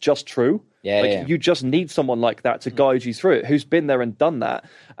 it's just true. You just need someone like that to guide you through it, who's been there and done that.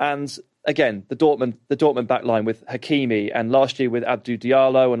 And again, the Dortmund back line with Hakimi, and last year with Abdou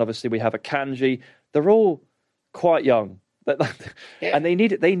Diallo, and obviously we have Akanji. They're all quite young. And they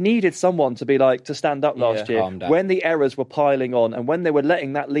needed someone to be to stand up last year when the errors were piling on, and when they were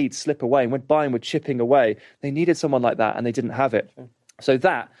letting that lead slip away, and when Bayern were chipping away. They needed someone like that, and they didn't have it. So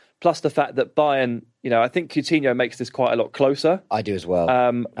that, plus the fact that Bayern, I think Coutinho makes this quite a lot closer. I do as well.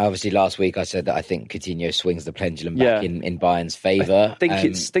 Obviously, last week I said that I think Coutinho swings the pendulum back in Bayern's favour. I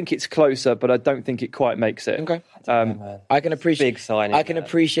think it's closer, but I don't think it quite makes it. Okay. I can appreciate big signing. I can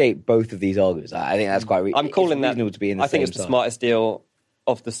appreciate both of these arguments. I think that's quite. I'm calling that. To be in the I think it's the smartest deal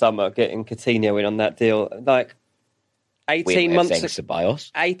of the summer, getting Coutinho in on that deal. 18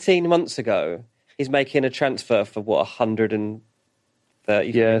 months ago, he's making a transfer for 130.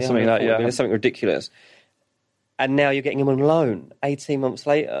 Yeah, something like that. Something ridiculous. and now you're getting him on loan 18 months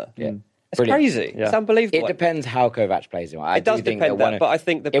later. Yeah. It's Brilliant. crazy. Yeah. It's unbelievable. It depends how Kovac plays him. It does depend that, but I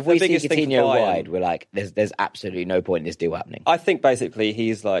think if we see biggest thing for Coutinho Bayern- wide, we're like, there's absolutely no point in this deal happening. I think basically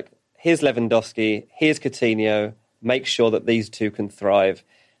he's like, here's Lewandowski, here's Coutinho, make sure that these two can thrive.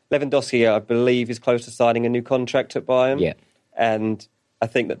 Lewandowski, I believe, is close to signing a new contract at Bayern. Yeah. And I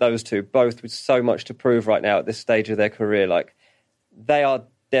think that those two, both with so much to prove right now at this stage of their career, like, they are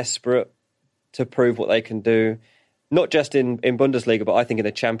desperate to prove what they can do, not just in Bundesliga, but I think in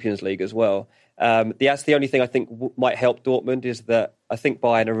the Champions League as well. That's the only thing I think might help Dortmund, is that I think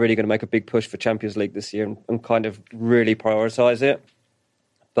Bayern are really going to make a big push for Champions League this year and kind of really prioritise it.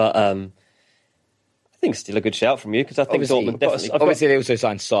 But I think it's still a good shout from you, because I think Obviously, Dortmund definitely... Obviously, they also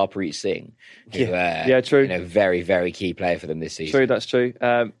signed Sarpreet Singh, who, true. Very, very key player for them this season. True, that's true.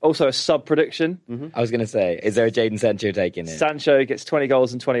 Also, a sub prediction. I was going to say, is there a Jadon Sancho take in it? Sancho gets 20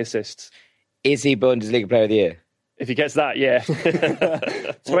 goals and 20 assists. Is he Bundesliga Player of the Year? If he gets that, yeah.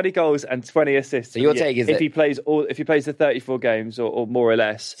 20 goals and 20 assists. So your take is if that- he plays the 34 games or more or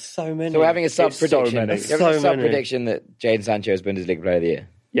less. So many. So we're having a sub It's so prediction. many. You're having a So sub many. prediction that Jadon Sancho is Bundesliga Player of the Year.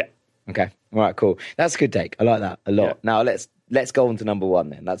 Yeah. Okay. All right. Cool. That's a good take. I like that a lot. Yeah. Now let's go on to number one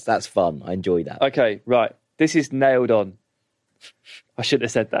then. That's fun. I enjoy that. Okay, right. This is nailed on. I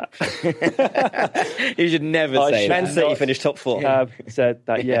shouldn't have said that. You should never I say should- Man that. City finished top four. Said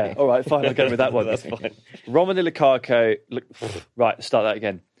that, yeah. All right, fine. I'll go with that one. That's fine. Romelu Lukaku. Right, start that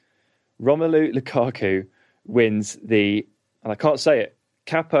again. Romelu Lukaku wins the, and I can't say it,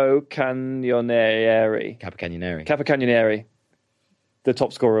 Capocannoniere. Capocannoniere. The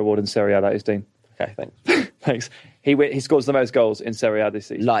top scorer award in Serie A, that is, Dean. Okay, thanks. Thanks. He scores the most goals in Serie A this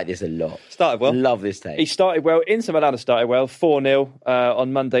season. Like this a lot. Started well. Love this take. He started well. Inter Milan started well. 4-0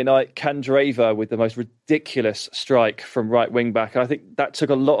 on Monday night. Candreva with the most ridiculous strike from right wing back. And I think that took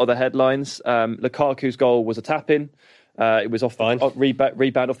a lot of the headlines. Lukaku's goal was a tap-in. It was off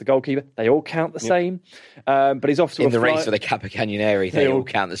rebound off the goalkeeper. They all count the same. But he's off to in the race for the Capocannoniere, they all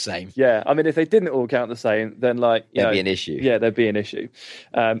count the same. Yeah, I mean, if they didn't all count the same, then there'd be an issue. Yeah, there'd be an issue.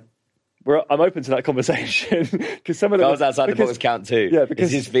 I'm open to that conversation because some of the Goals outside the box count too. Yeah,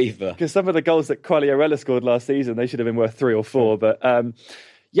 because it's his FIFA. Because some of the goals that Quagliarella scored last season, they should have been worth 3 or 4. But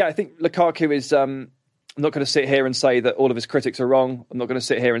yeah, I think Lukaku is. I'm not going to sit here and say that all of his critics are wrong. I'm not going to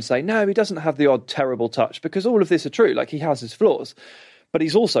sit here and say no, he doesn't have the odd terrible touch, because all of this are true. Like, he has his flaws, but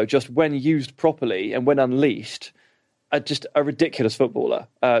he's also, just when used properly and when unleashed, just a ridiculous footballer.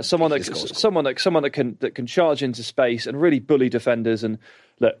 Someone that can charge into space and really bully defenders. And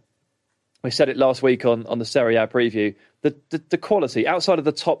look, we said it last week on the Serie A preview. The quality, outside of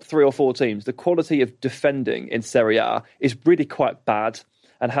the top 3 or 4 teams, the quality of defending in Serie A is really quite bad,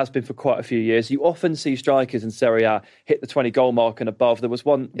 and has been for quite a few years. You often see strikers in Serie A hit the 20-goal mark and above. There was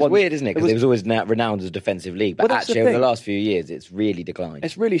one... It's weird, isn't it? Because it was always renowned as a defensive league. But actually, over the last few years, it's really declined.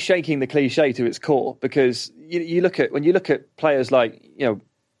 It's really shaking the cliche to its core, because when you look at players like,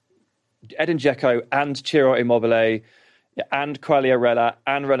 Edin Dzeko and Ciro Immobile and Quagliarella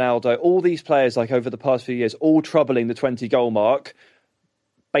and Ronaldo, all these players, like, over the past few years, all troubling the 20-goal mark.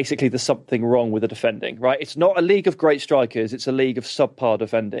 Basically, there's something wrong with the defending, right? It's not a league of great strikers, it's a league of subpar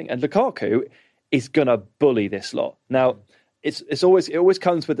defending. And Lukaku is going to bully this lot. Now, it always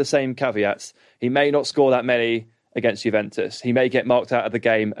comes with the same caveats. He may not score that many against Juventus. He may get marked out of the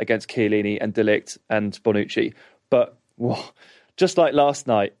game against Chiellini and De Ligt and Bonucci. But just like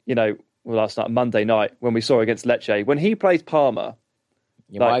Monday night, when we saw against Lecce, when he plays Parma,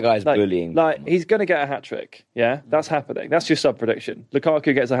 my guy's bullying. He's going to get a hat-trick. Yeah, that's happening. That's your sub-prediction.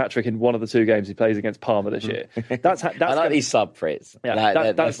 Lukaku gets a hat-trick in one of the 2 games he plays against Parma this year. That's I like these sub-prits.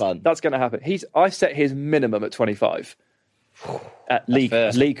 Yeah, they're fun. That's going to happen. I set his minimum at 25 at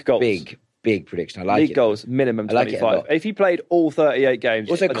league goals. Big prediction. I like it. League goals, minimum 25. I like it if he played all 38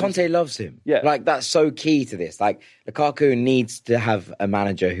 games... Also, Conte loves him. Yeah. Like, that's so key to this. Like, Lukaku needs to have a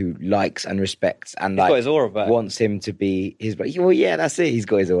manager who likes and respects and, got his aura back. wants him to be his... Well, yeah, that's it. He's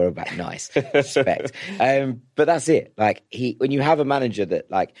got his aura back. Nice. Respect. But that's it. Like, when you have a manager that,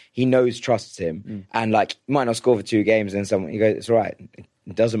 like, he knows, trusts him, and, like, might not score for 2 games, and then he goes, it's all right.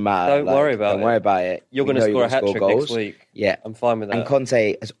 It doesn't matter. Don't worry about it. Don't worry about it. You're going to score a hat-trick next week. Yeah. I'm fine with that. And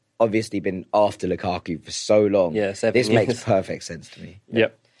Conte has obviously been after Lukaku for so long. Yeah, 7 this years. makes perfect sense to me.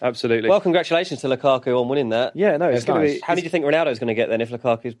 Yep, absolutely. Well, congratulations to Lukaku on winning that. Yeah, no, it's going to nice. be... How did you think Ronaldo's going to get then if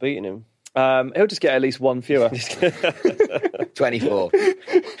Lukaku's beating him? He'll just get at least 1 fewer. 24.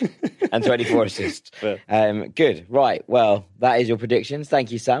 and 24 assists. Yeah. Good. Right. Well, that is your predictions.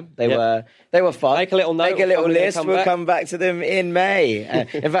 Thank you, Sam. They were fun. Make a little note. Make a little list. We'll back. come back to them in May.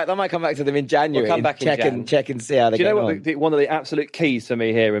 In fact, I might come back to them in January. We'll come back in check and see how they Do you get know on. what one of the absolute keys for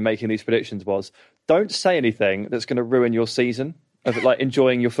me here in making these predictions was? Don't say anything that's going to ruin your season of like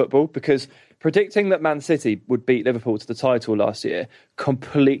enjoying your football, because predicting that Man City would beat Liverpool to the title last year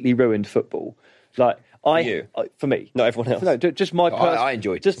completely ruined football. Like for me, not everyone else. No, just my. I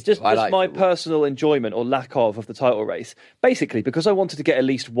enjoyed just like my football. personal enjoyment or lack of the title race. Basically, because I wanted to get at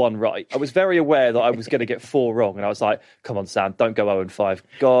least one right. I was very aware that I was going to get 4 wrong, and I was like, "Come on, Sam, don't go 0-5.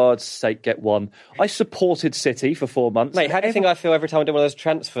 God's sake, get 1." I supported City for 4 months. Mate, how do you think I feel every time I do one of those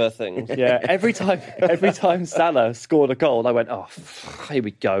transfer things? Yeah, every time Salah scored a goal, I went, "Oh, here we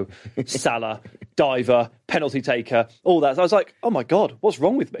go, Salah, diver, penalty taker, all that." So I was like, "Oh my God, what's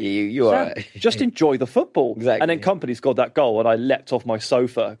wrong with me?" You are just enjoy the football. Exactly. And then Company scored that goal, and I leapt off my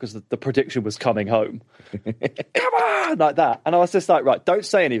sofa because the prediction was coming home. Come on, like that. And I was just like, right, don't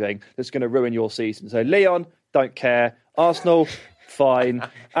say anything that's going to ruin your season. So Leon, don't care. Arsenal, fine.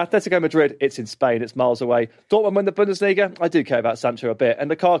 Atletico Madrid, it's in Spain, it's miles away. Dortmund win the Bundesliga, I do care about Sancho a bit.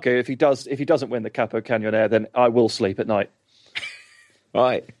 And Lukaku, if he doesn't win the Capo Canyonaire, then I will sleep at night.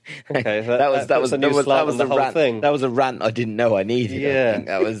 Right. Okay, that was the whole rant. thing. That was a rant I didn't know I needed. Yeah. I think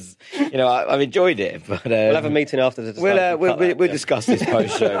that was, I've enjoyed it. But We'll have a meeting after to discuss. we'll discuss this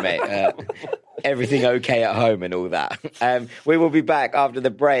post show, mate. Everything okay at home and all that. We will be back after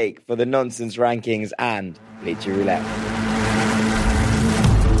the break for the nonsense rankings and Bleacher Roulette.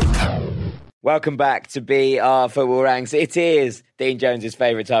 Welcome back to BR Football Ranks. It is Dean Jones's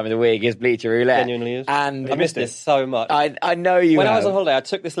favourite time of the week. It's Bleacher Roulette. Genuinely is. And I missed this so much. I know you. When I was on holiday, I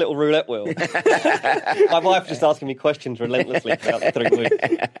took this little roulette wheel. My wife just asking me questions relentlessly throughout the 3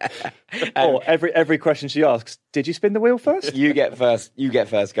 weeks. Or every question she asks, did you spin the wheel first? You get first. You get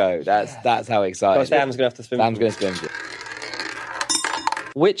first go. That's how exciting. Sam's going to have to spin. Sam's going to spin.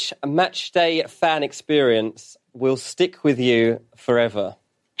 Which match day fan experience will stick with you forever?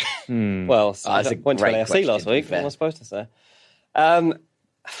 Well, that's a went to great LAFC question, last to be week. fair. What am I supposed to say? I'm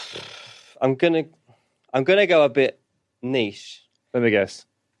gonna go a bit niche. Let me guess.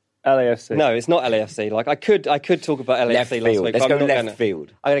 LAFC. No, it's not LAFC. Like I could talk about LAFC Left last field. week. Let's but go I'm not left gonna.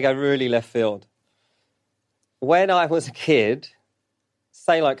 field. I'm gonna go really left field. When I was a kid,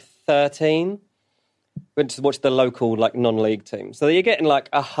 say like 13, went to watch the local like non-league team. So you're getting like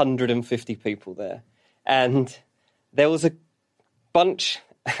 150 people there, and there was a bunch,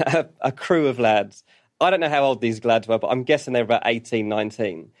 a crew of lads. I don't know how old these lads were, but I'm guessing they were about 18,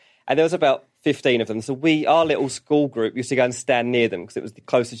 19. And there was about 15 of them. So our little school group used to go and stand near them because it was the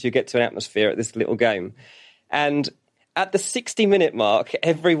closest you get to an atmosphere at this little game. And at the 60-minute mark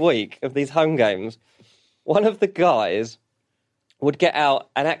every week of these home games, one of the guys would get out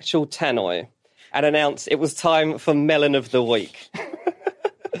an actual tannoy and announce it was time for Melon of the Week.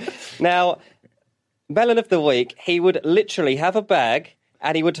 Now, Melon of the Week, he would literally have a bag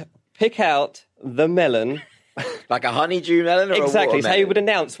and he would pick out the melon. Like a honeydew melon or Exactly. a So he would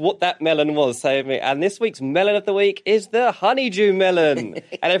announce what that melon was. So, and this week's Melon of the Week is the honeydew melon.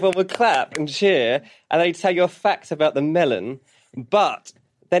 And everyone would clap and cheer. And then he'd tell you a fact about the melon. But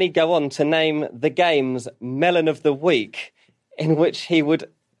then he'd go on to name the game's Melon of the Week, in which he would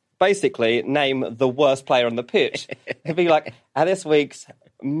basically name the worst player on the pitch. He'd be like, and this week's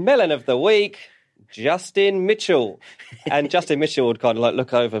Melon of the Week, Justin Mitchell. And Justin Mitchell would kind of like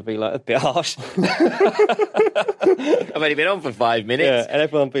look over and be like, a bit harsh. I've only been on for 5 minutes. Yeah, and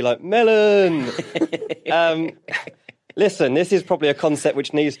everyone would be like, Melon! Listen, this is probably a concept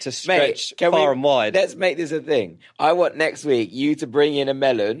which needs to stretch far and wide. Let's make this a thing. I want next week you to bring in a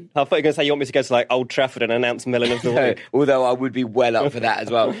melon. I thought you were going to say you want me to go to like Old Trafford and announce Melon of the Week. Although I would be well up for that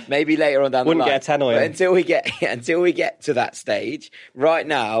as well. Maybe later on down Wouldn't the line. get a tannoy. But until we get to that stage, right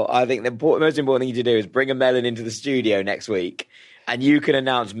now, I think the most important thing to do is bring a melon into the studio next week. And you can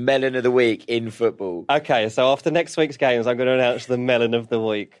announce Melon of the Week in football. Okay, so after next week's games, I'm going to announce the Melon of the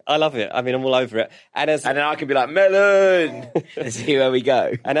Week. I love it. I mean, I'm all over it. And then I can be like, Melon! And see where we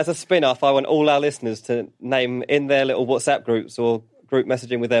go. And as a spin-off, I want all our listeners to name in their little WhatsApp groups or group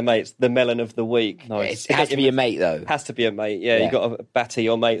messaging with their mates the Melon of the Week. Nice. It has to be a mate, though. Has to be a mate, yeah. You've got to batter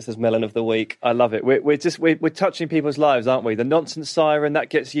your mates as Melon of the Week. I love it. We're touching people's lives, aren't we? The nonsense siren, that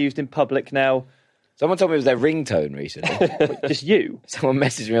gets used in public now. Someone told me it was their ringtone recently. Just you? Someone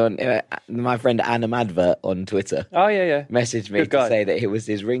messaged me on, my friend Anam Advert on Twitter. Oh, yeah. Messaged me to say that it was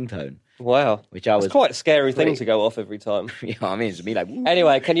his ringtone. Wow. Which I was It's quite a scary thing to go off every time. You know what I mean? It's me like, woo.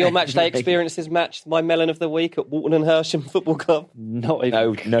 Anyway, can your match day experiences match my Melon of the Week at Walton and Hersham Football Club? Not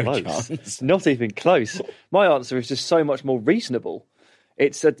even no close. chance. Not even close. My answer is just so much more reasonable.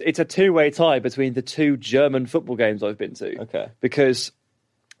 It's a two-way tie between the two German football games I've been to. Okay. Because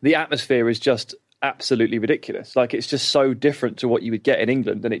the atmosphere is just absolutely ridiculous. Like, it's just so different to what you would get in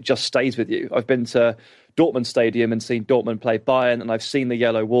England, and it just stays with you. I've been to Dortmund Stadium and seen Dortmund play Bayern, and I've seen the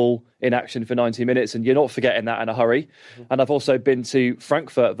yellow wall in action for 90 minutes, and you're not forgetting that in a hurry. And I've also been to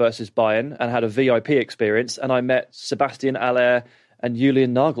Frankfurt versus Bayern and had a VIP experience, and I met Sebastian Aller and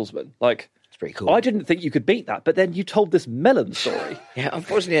Julian Nagelsmann. Like, pretty cool. I didn't think you could beat that, but then you told this melon story. Yeah,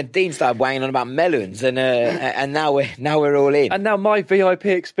 unfortunately, Dean started weighing on about melons, and now we're all in. And now my VIP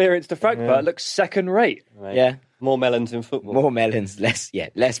experience to Frankfurt looks second rate. Right. Yeah, More melons in football. more melons, less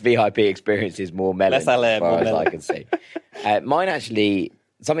VIP experiences, more melons. Less LM, as far more as melon. I can see. Mine actually,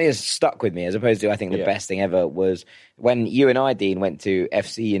 something that's stuck with me, as opposed to I think the best thing ever was when you and I, Dean, went to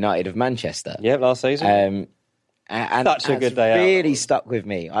FC United of Manchester. Yeah, last season. And Such a good day out. really stuck with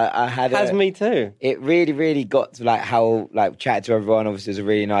me. I had Has me too. It really, really got to like how like chat to everyone. Obviously, it was a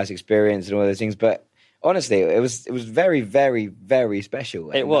really nice experience and all those things. But honestly, it was very, very, very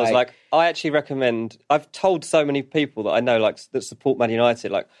special. It was like I actually recommend. I've told so many people that I know, like that support Man United,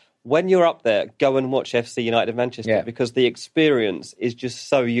 like when you're up there, go and watch FC United of Manchester because the experience is just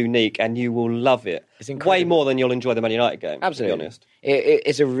so unique and you will love it. It's incredible. Way more than you'll enjoy the Man United game. Absolutely. To be honest.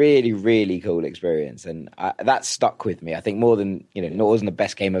 It's a really, really cool experience, and that stuck with me. I think more than it wasn't the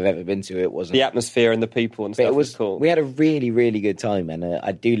best game I've ever been to. It wasn't The atmosphere and the people and but stuff it was cool. We had a really, really good time, and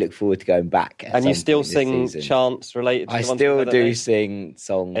I do look forward to going back. And you still some point sing this season. chants related to I the ones still we've had, do don't they? sing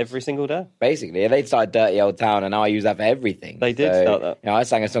songs Every single day. Basically, they started Dirty Old Town, and now I use that for everything. They did start that. I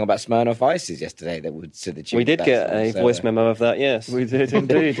sang a song about Smirnoff Ices yesterday that would to the tune. We of did that get song, a so, voice memo of that, yes. We did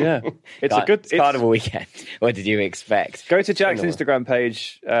indeed, yeah. It's Carnival weekend. What did you expect? Go to Jack's Instagram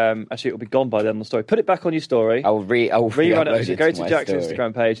page. Actually, it'll be gone by then on the story. Put it back on your story. I'll Rerun re-upload it. it Go to to my Jack's story.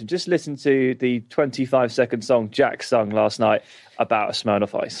 Instagram page and just listen to the 25-second song Jack sung last night about a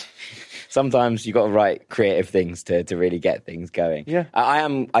Smirnoff Ice. Sometimes you've got to write creative things to really get things going. Yeah.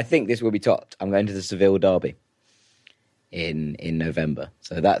 I think this will be topped. I'm going to the Seville Derby in November.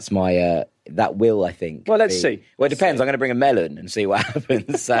 So that's my that will, I think. Well, let's see. Well, it depends. I'm going to bring a melon and see what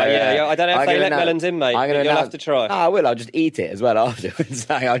happens. So, yeah, I don't know if I'm they gonna let know- melons in, mate. I'm gonna You'll know- have to try. No, I will. I'll just eat it as well afterwards.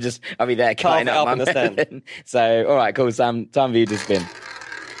 So I'll be there Carve cutting it up up my in the stand. melon. So, all right, cool, Sam. Time for you to spin.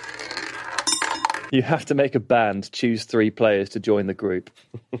 You have to make a band, choose 3 players to join the group.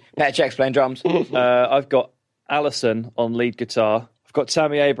 Petr Cech playing drums. I've got Allison on lead guitar. I've got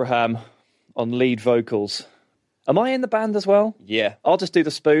Tammy Abraham on lead vocals. Am I in the band as well? Yeah. I'll just do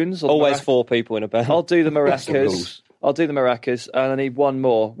the spoons. Or the Always 4 people in a band. I'll do the the maracas. rules. I'll do the maracas, and I need one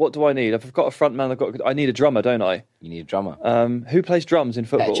more. What do I need? I've got a front man. I need a drummer, don't I? You need a drummer. Who plays drums in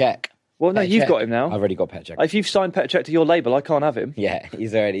football? Petr Cech. Well, no, Petr you've Cech. got him now. I've already got Petr Cech. If you've signed Petr Cech to your label, I can't have him. Yeah,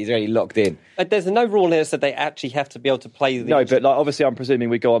 he's already locked in. There's no rule here that said they actually have to be able to play the No, but like, obviously, I'm presuming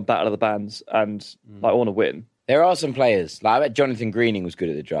we go on Battle of the Bands, and like, I want to win. There are some players. Like I bet Jonathan Greening was good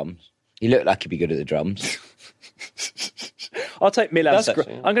at the drums. He looked like he'd be good at the drums. I'll take Milan. That's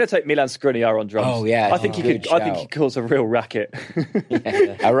actually- I'm going to take Milan Skriniar on drums. Oh, yeah, I think he good could. I think he shout. cause a real racket.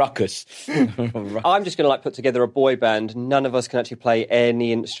 A ruckus. I'm just going to like put together a boy band. None of us can actually play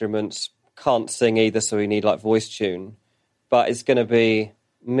any instruments. Can't sing either, so we need like voice tune. But it's going to be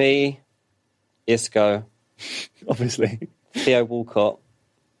me, Isco, Obviously, Theo Walcott.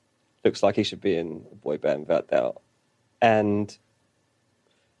 Looks like he should be in a boy band without doubt. And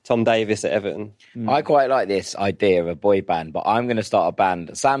Tom Davis at Everton. I quite like this idea of a boy band, but I'm going to start a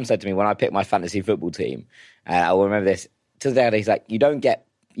band. Sam said to me when I picked my fantasy football team, I will remember this. To the day, he's like, you don't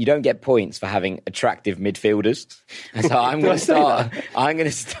get points for having attractive midfielders. And so I'm going to start. I'm going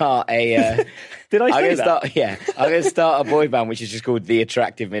to start a. Did I I'm say gonna that? start, yeah, I'm going to start a boy band which is just called the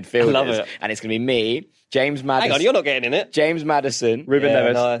Attractive Midfielders. love it. And it's going to be me, James Madison. Hang on, you're not getting in it. James Madison, Ruben Yeah,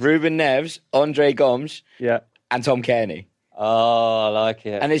 Neves. nice. Ruben Neves, Andre Gomes, Yeah. and Tom Kearney. Oh, I like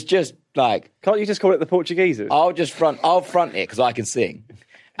it. And it's just like Can't you just call it the Portuguese? I'll front it because I can sing.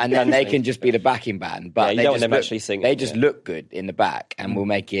 And then they can just be the backing band, but Yeah, you they don't just want them look, actually singing, They just yeah. look good in the back, and we'll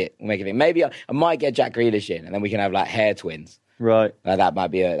make it. Maybe I might get Jack Grealish in, and then we can have like hair twins. Right. That might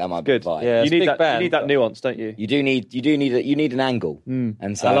be a Good. vibe. Yeah. You it's a need big that. band, you need that but- nuance, don't you? You need an angle,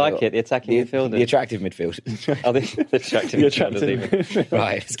 and so I like it, the attacking midfielder. the attractive midfield. Oh, the attractive The midfielders even. attractive.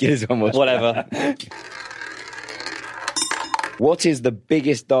 Right, let's give this one more. Whatever. What is the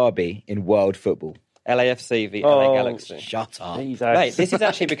biggest derby in world football? LAFC v Oh, LA Galaxy. Shut up. Jesus. Mate, this has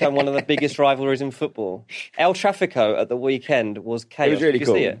actually become one of the biggest rivalries in football. El Trafico at the weekend was chaos. It was really Did you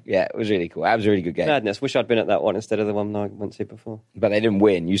cool. see it? Yeah, it was really cool. That was a really good game. Madness. Wish I'd been at that one instead of the one I went to before. But they didn't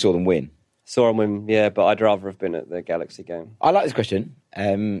win. You saw them win. Saw them win, yeah, but I'd rather have been at the Galaxy game. I like this question.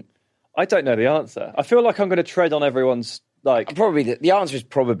 I don't know the answer. I feel like I'm going to tread on everyone's Like, probably the answer is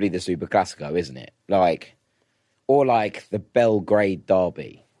probably the Super Classico, isn't it? Like, or like the Belgrade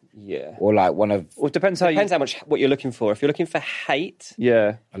Derby. Yeah. Or like one of. Well, it depends how what you're looking for. If you're looking for hate,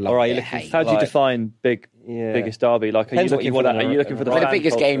 Yeah. love or are you their looking hate. for, How do you like, define biggest derby? Like, are you Depends what looking you for want that? in Are a- you looking for the Well, the fan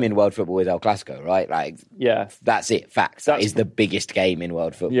biggest culture? game in world football is El Clasico, right? Like, Yeah. that's it. Facts. That That's- is the biggest game in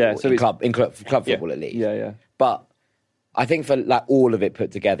world football. Yeah, so in it's- club Yeah. football at least. Yeah. But I think for like all of it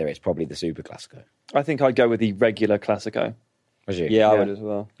put together, it's probably the Super Classico. I think I'd go with the regular Classico. Was you? yeah, I Yeah. would as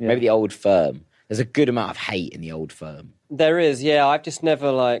well. Yeah. Maybe the Old Firm. There's a good amount of hate in the Old Firm. There is, yeah. I've just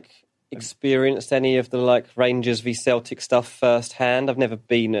never experienced any of the Rangers v Celtic stuff firsthand. I've never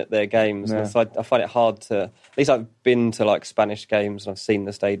been at their games, No. and so I find it hard to. At least I've been to Spanish games and I've seen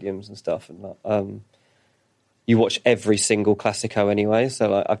the stadiums and stuff. And you watch every single Classico anyway,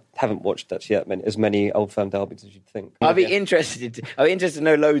 so I haven't watched actually as many Old Firm derbies as you'd think. I'd be interested to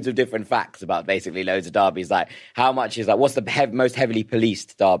know loads of different facts about basically loads of derbies. Like how much is what's the most heavily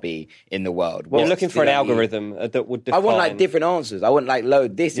policed derby in the world? Well, you're What's looking for an the- algorithm that would define. I want different answers. I want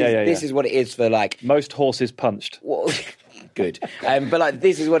load. This is what it is for Most horses punched. good. But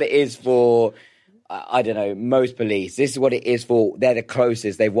this is what it is for. I don't know, most police. This is what it is for. They're the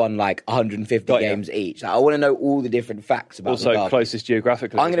closest. They've won 150 Got you. games each. I want to know all the different facts about the Also derby. closest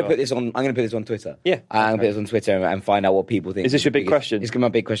geographically. I'm as going to well. put this on. I'm going to put this on Twitter. Yeah. I'm going to put this on Twitter and find out what people think. Is this your big question? It's going to be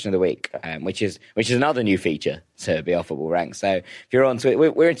my big question of the week, which is another new feature to Be Our Football Ranks. So if you're on Twitter,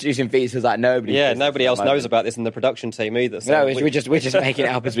 we're introducing features that nobody. Nobody else knows about this in the production team either. So No, we're just making it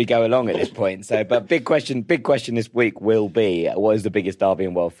up as we go along at this point. So, but big question this week will be what is the biggest derby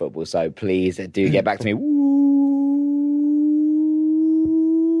in world football? So please do get back to me. Woo.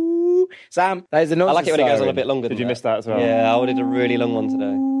 Sam, that is the I nonsense like it when it goes on a siren. bit longer. Did than you miss that as well? Yeah, I did a really long one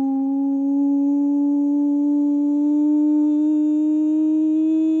today.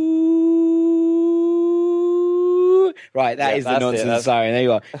 Right, that Yeah, is the that's it, nonsense that's- siren. There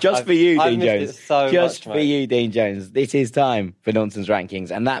you are. Just for you, I've Dean missed Jones. it so Just much, for mate. you, Dean Jones. This is time for nonsense rankings,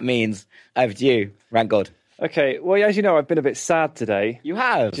 and that means over to you, Rank God. Okay, well, as you know, I've been a bit sad today. You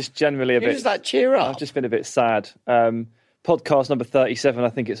have Just generally a You're bit. just cheer up. I've just been a bit sad. Podcast number 37, I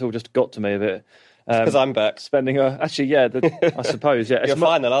think it's all just got to me a bit. Because I'm back. Spending I suppose, yeah. You're It's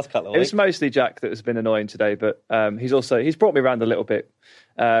fine the last couple of It weeks. was mostly Jack that has been annoying today, but he's brought me around a little bit.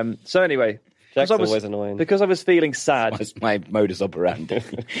 So anyway, Jack's because I was- always annoying. Because I was feeling sad. That's my modus operandi.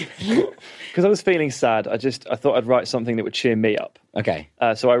 Because I was feeling sad, I thought I'd write something that would cheer me up. Okay.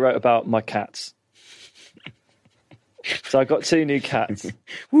 So I wrote about my cats. So I got 2 new cats.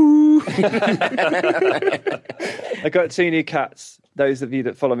 I got 2 new cats. Those of you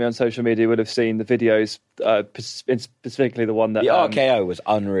that follow me on social media would have seen the videos, specifically the one that The RKO was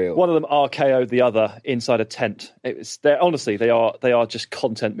unreal. one of them RKO'd the other inside a tent. Honestly, they are just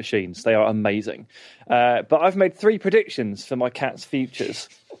content machines. They are amazing. But I've made 3 predictions for my cat's futures.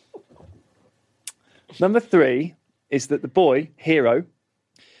 Number 3 is that the boy, Hero,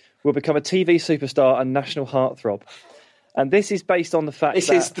 will become a TV superstar and national heartthrob. And this is based on the fact This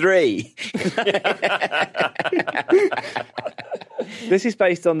that... is 3. This is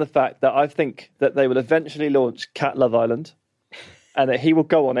based on the fact that I think that they will eventually launch Cat Love Island and that he will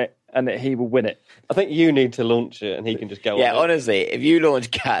go on it and that he will win it. I think you need to launch it and he can just go Yeah, on it. honestly, if you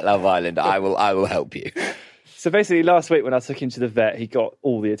launch Cat Love Island, I will help you. So basically, last week when I took him to the vet, he got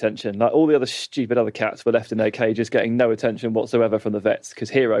all the attention. Like all the other stupid other cats were left in their cages, getting no attention whatsoever from the vets because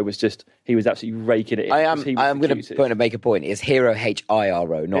Hero was absolutely raking it in. I am because he was the going cutest. to make a point. It's Hero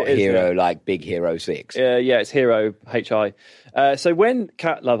HIRO, not It is, Hero yeah. like Big Hero 6. Yeah, it's Hero HI. So when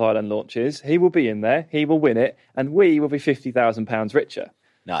Cat Love Island launches, he will be in there, he will win it, and we will be £50,000 richer.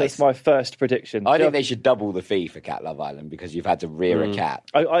 Nice. So that's my first prediction. I think they should double the fee for Cat Love Island because you've had to rear a cat.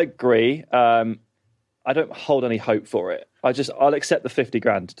 I agree. I don't hold any hope for it. I'll accept the 50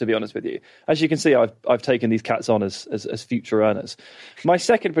 grand, to be honest with you. As you can see, I've taken these cats on as future earners. My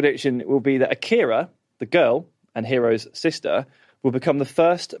second prediction will be that Akira, the girl and Hero's sister, will become the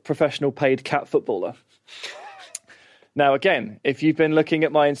first professional paid cat footballer. Now, again, if you've been looking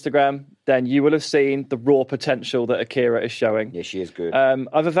at my Instagram, then you will have seen the raw potential that Akira is showing. Yeah, she is good.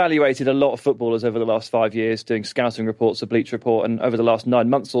 I've evaluated a lot of footballers over the last 5 years, doing scouting reports, a Bleach Report, and over the last 9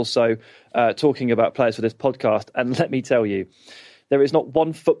 months or so, talking about players for this podcast. And let me tell you, there is not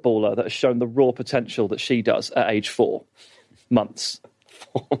one footballer that has shown the raw potential that she does at age 4 months.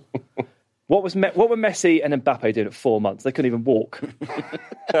 What were Messi and Mbappe doing at 4 months? They couldn't even walk.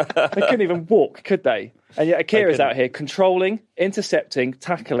 They couldn't even walk, could they? And yet Akira's out here controlling, intercepting,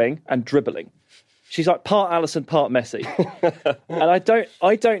 tackling, and dribbling. She's like part Alisson, part Messi. And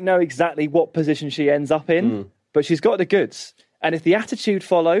I don't know exactly what position she ends up in, but she's got the goods. And if the attitude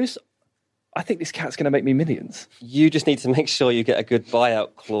follows, I think this cat's going to make me millions. You just need to make sure you get a good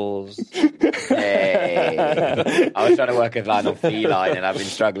buyout clause. Hey. I was trying to work a line on feline and I've been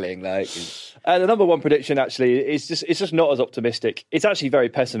struggling. And the number one prediction actually is just not as optimistic. It's actually very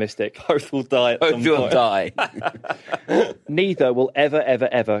pessimistic. Both will die at some Both will point. die. Neither will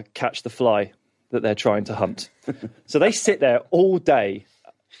ever catch the fly that they're trying to hunt. So they sit there all day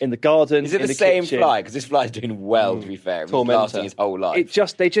in the garden. Is it in the same kitchen. fly? Because this fly's doing well, to be fair. It's lasting his whole life.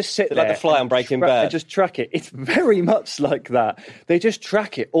 They just sit there. Like the fly on Breaking Bad. They just track it. It's very much like that. They just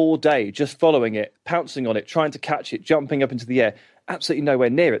track it all day, just following it, pouncing on it, trying to catch it, jumping up into the air. Absolutely nowhere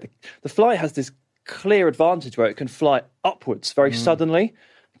near it. The fly has this clear advantage where it can fly upwards very suddenly.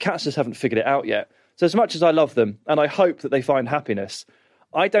 Cats just haven't figured it out yet. So as much as I love them, and I hope that they find happiness,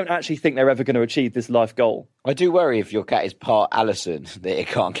 I don't actually think they're ever going to achieve this life goal. I do worry if your cat is part Allison that it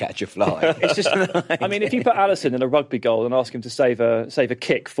can't catch a fly. It's just, I mean, if you put Allison in a rugby goal and ask him to save a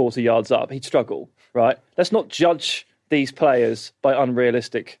kick 40 yards up, he'd struggle, right? Let's not judge these players by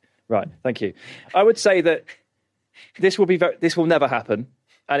unrealistic. Right, thank you. I would say that this will never happen,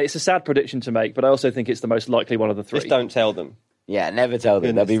 and it's a sad prediction to make, but I also think it's the most likely one of the three. Just don't tell them. Yeah, never tell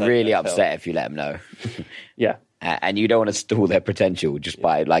them. They'll be really upset if you let them know. Yeah. And you don't want to stall their potential just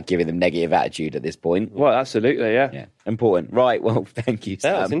by giving them negative attitude at this point. Well, absolutely, yeah. Important. Right. Well, thank you,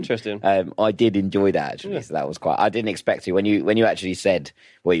 Sam. That was interesting. I did enjoy that actually. So that was quite. I didn't expect to when you actually said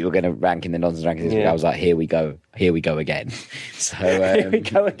what you were going to rank in the nonsense rankings this week. I was like, here we go again. So here we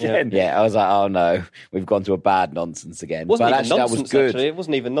go again. Yeah, I was like, oh no, we've gone to a bad nonsense again. Wasn't but even actually, nonsense, that was good. Actually. It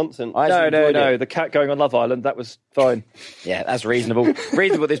wasn't even nonsense. No. The cat going on Love Island, that was fine. Yeah, that's reasonable.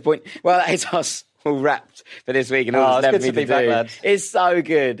 Reasonable at this point. Well, that is us all wrapped for this week and all that's left good me to be back, do. lads. It's so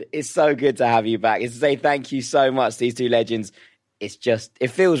good. It's so good to have you back. It's to say thank you so much to these two legends.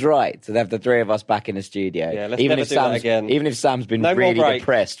 It feels right to have the three of us back in the studio. Yeah, let's never do that again. Even if Sam's been really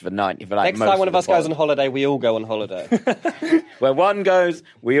depressed for Next most time one of us goes pod. on holiday, we all go on holiday. Where one goes,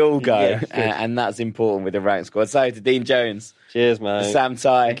 we all go. Yeah, And that's important with the rank squad. So to Dean Jones, Cheers, mate. Sam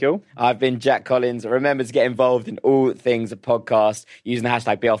Ty. Thank you. I've been Jack Collins. Remember to get involved in all things a podcast using the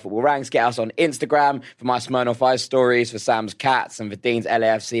hashtag #BRFootballRanks. Get us on Instagram for my Smirnoff Ice stories, for Sam's cats, and for Dean's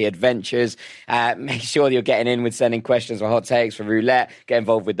LAFC adventures. Make sure that you're getting in with sending questions or hot takes for roulette. Get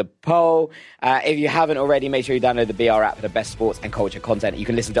involved with the poll. If you haven't already, make sure you download the BR app for the best sports and culture content. You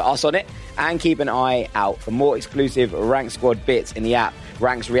can listen to us on it and keep an eye out for more exclusive Rank Squad bits in the app.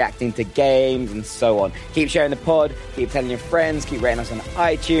 Ranks reacting to games and so on. Keep sharing the pod, keep telling your friends, keep rating us on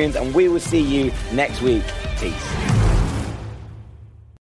iTunes, and we will see you next week. Peace.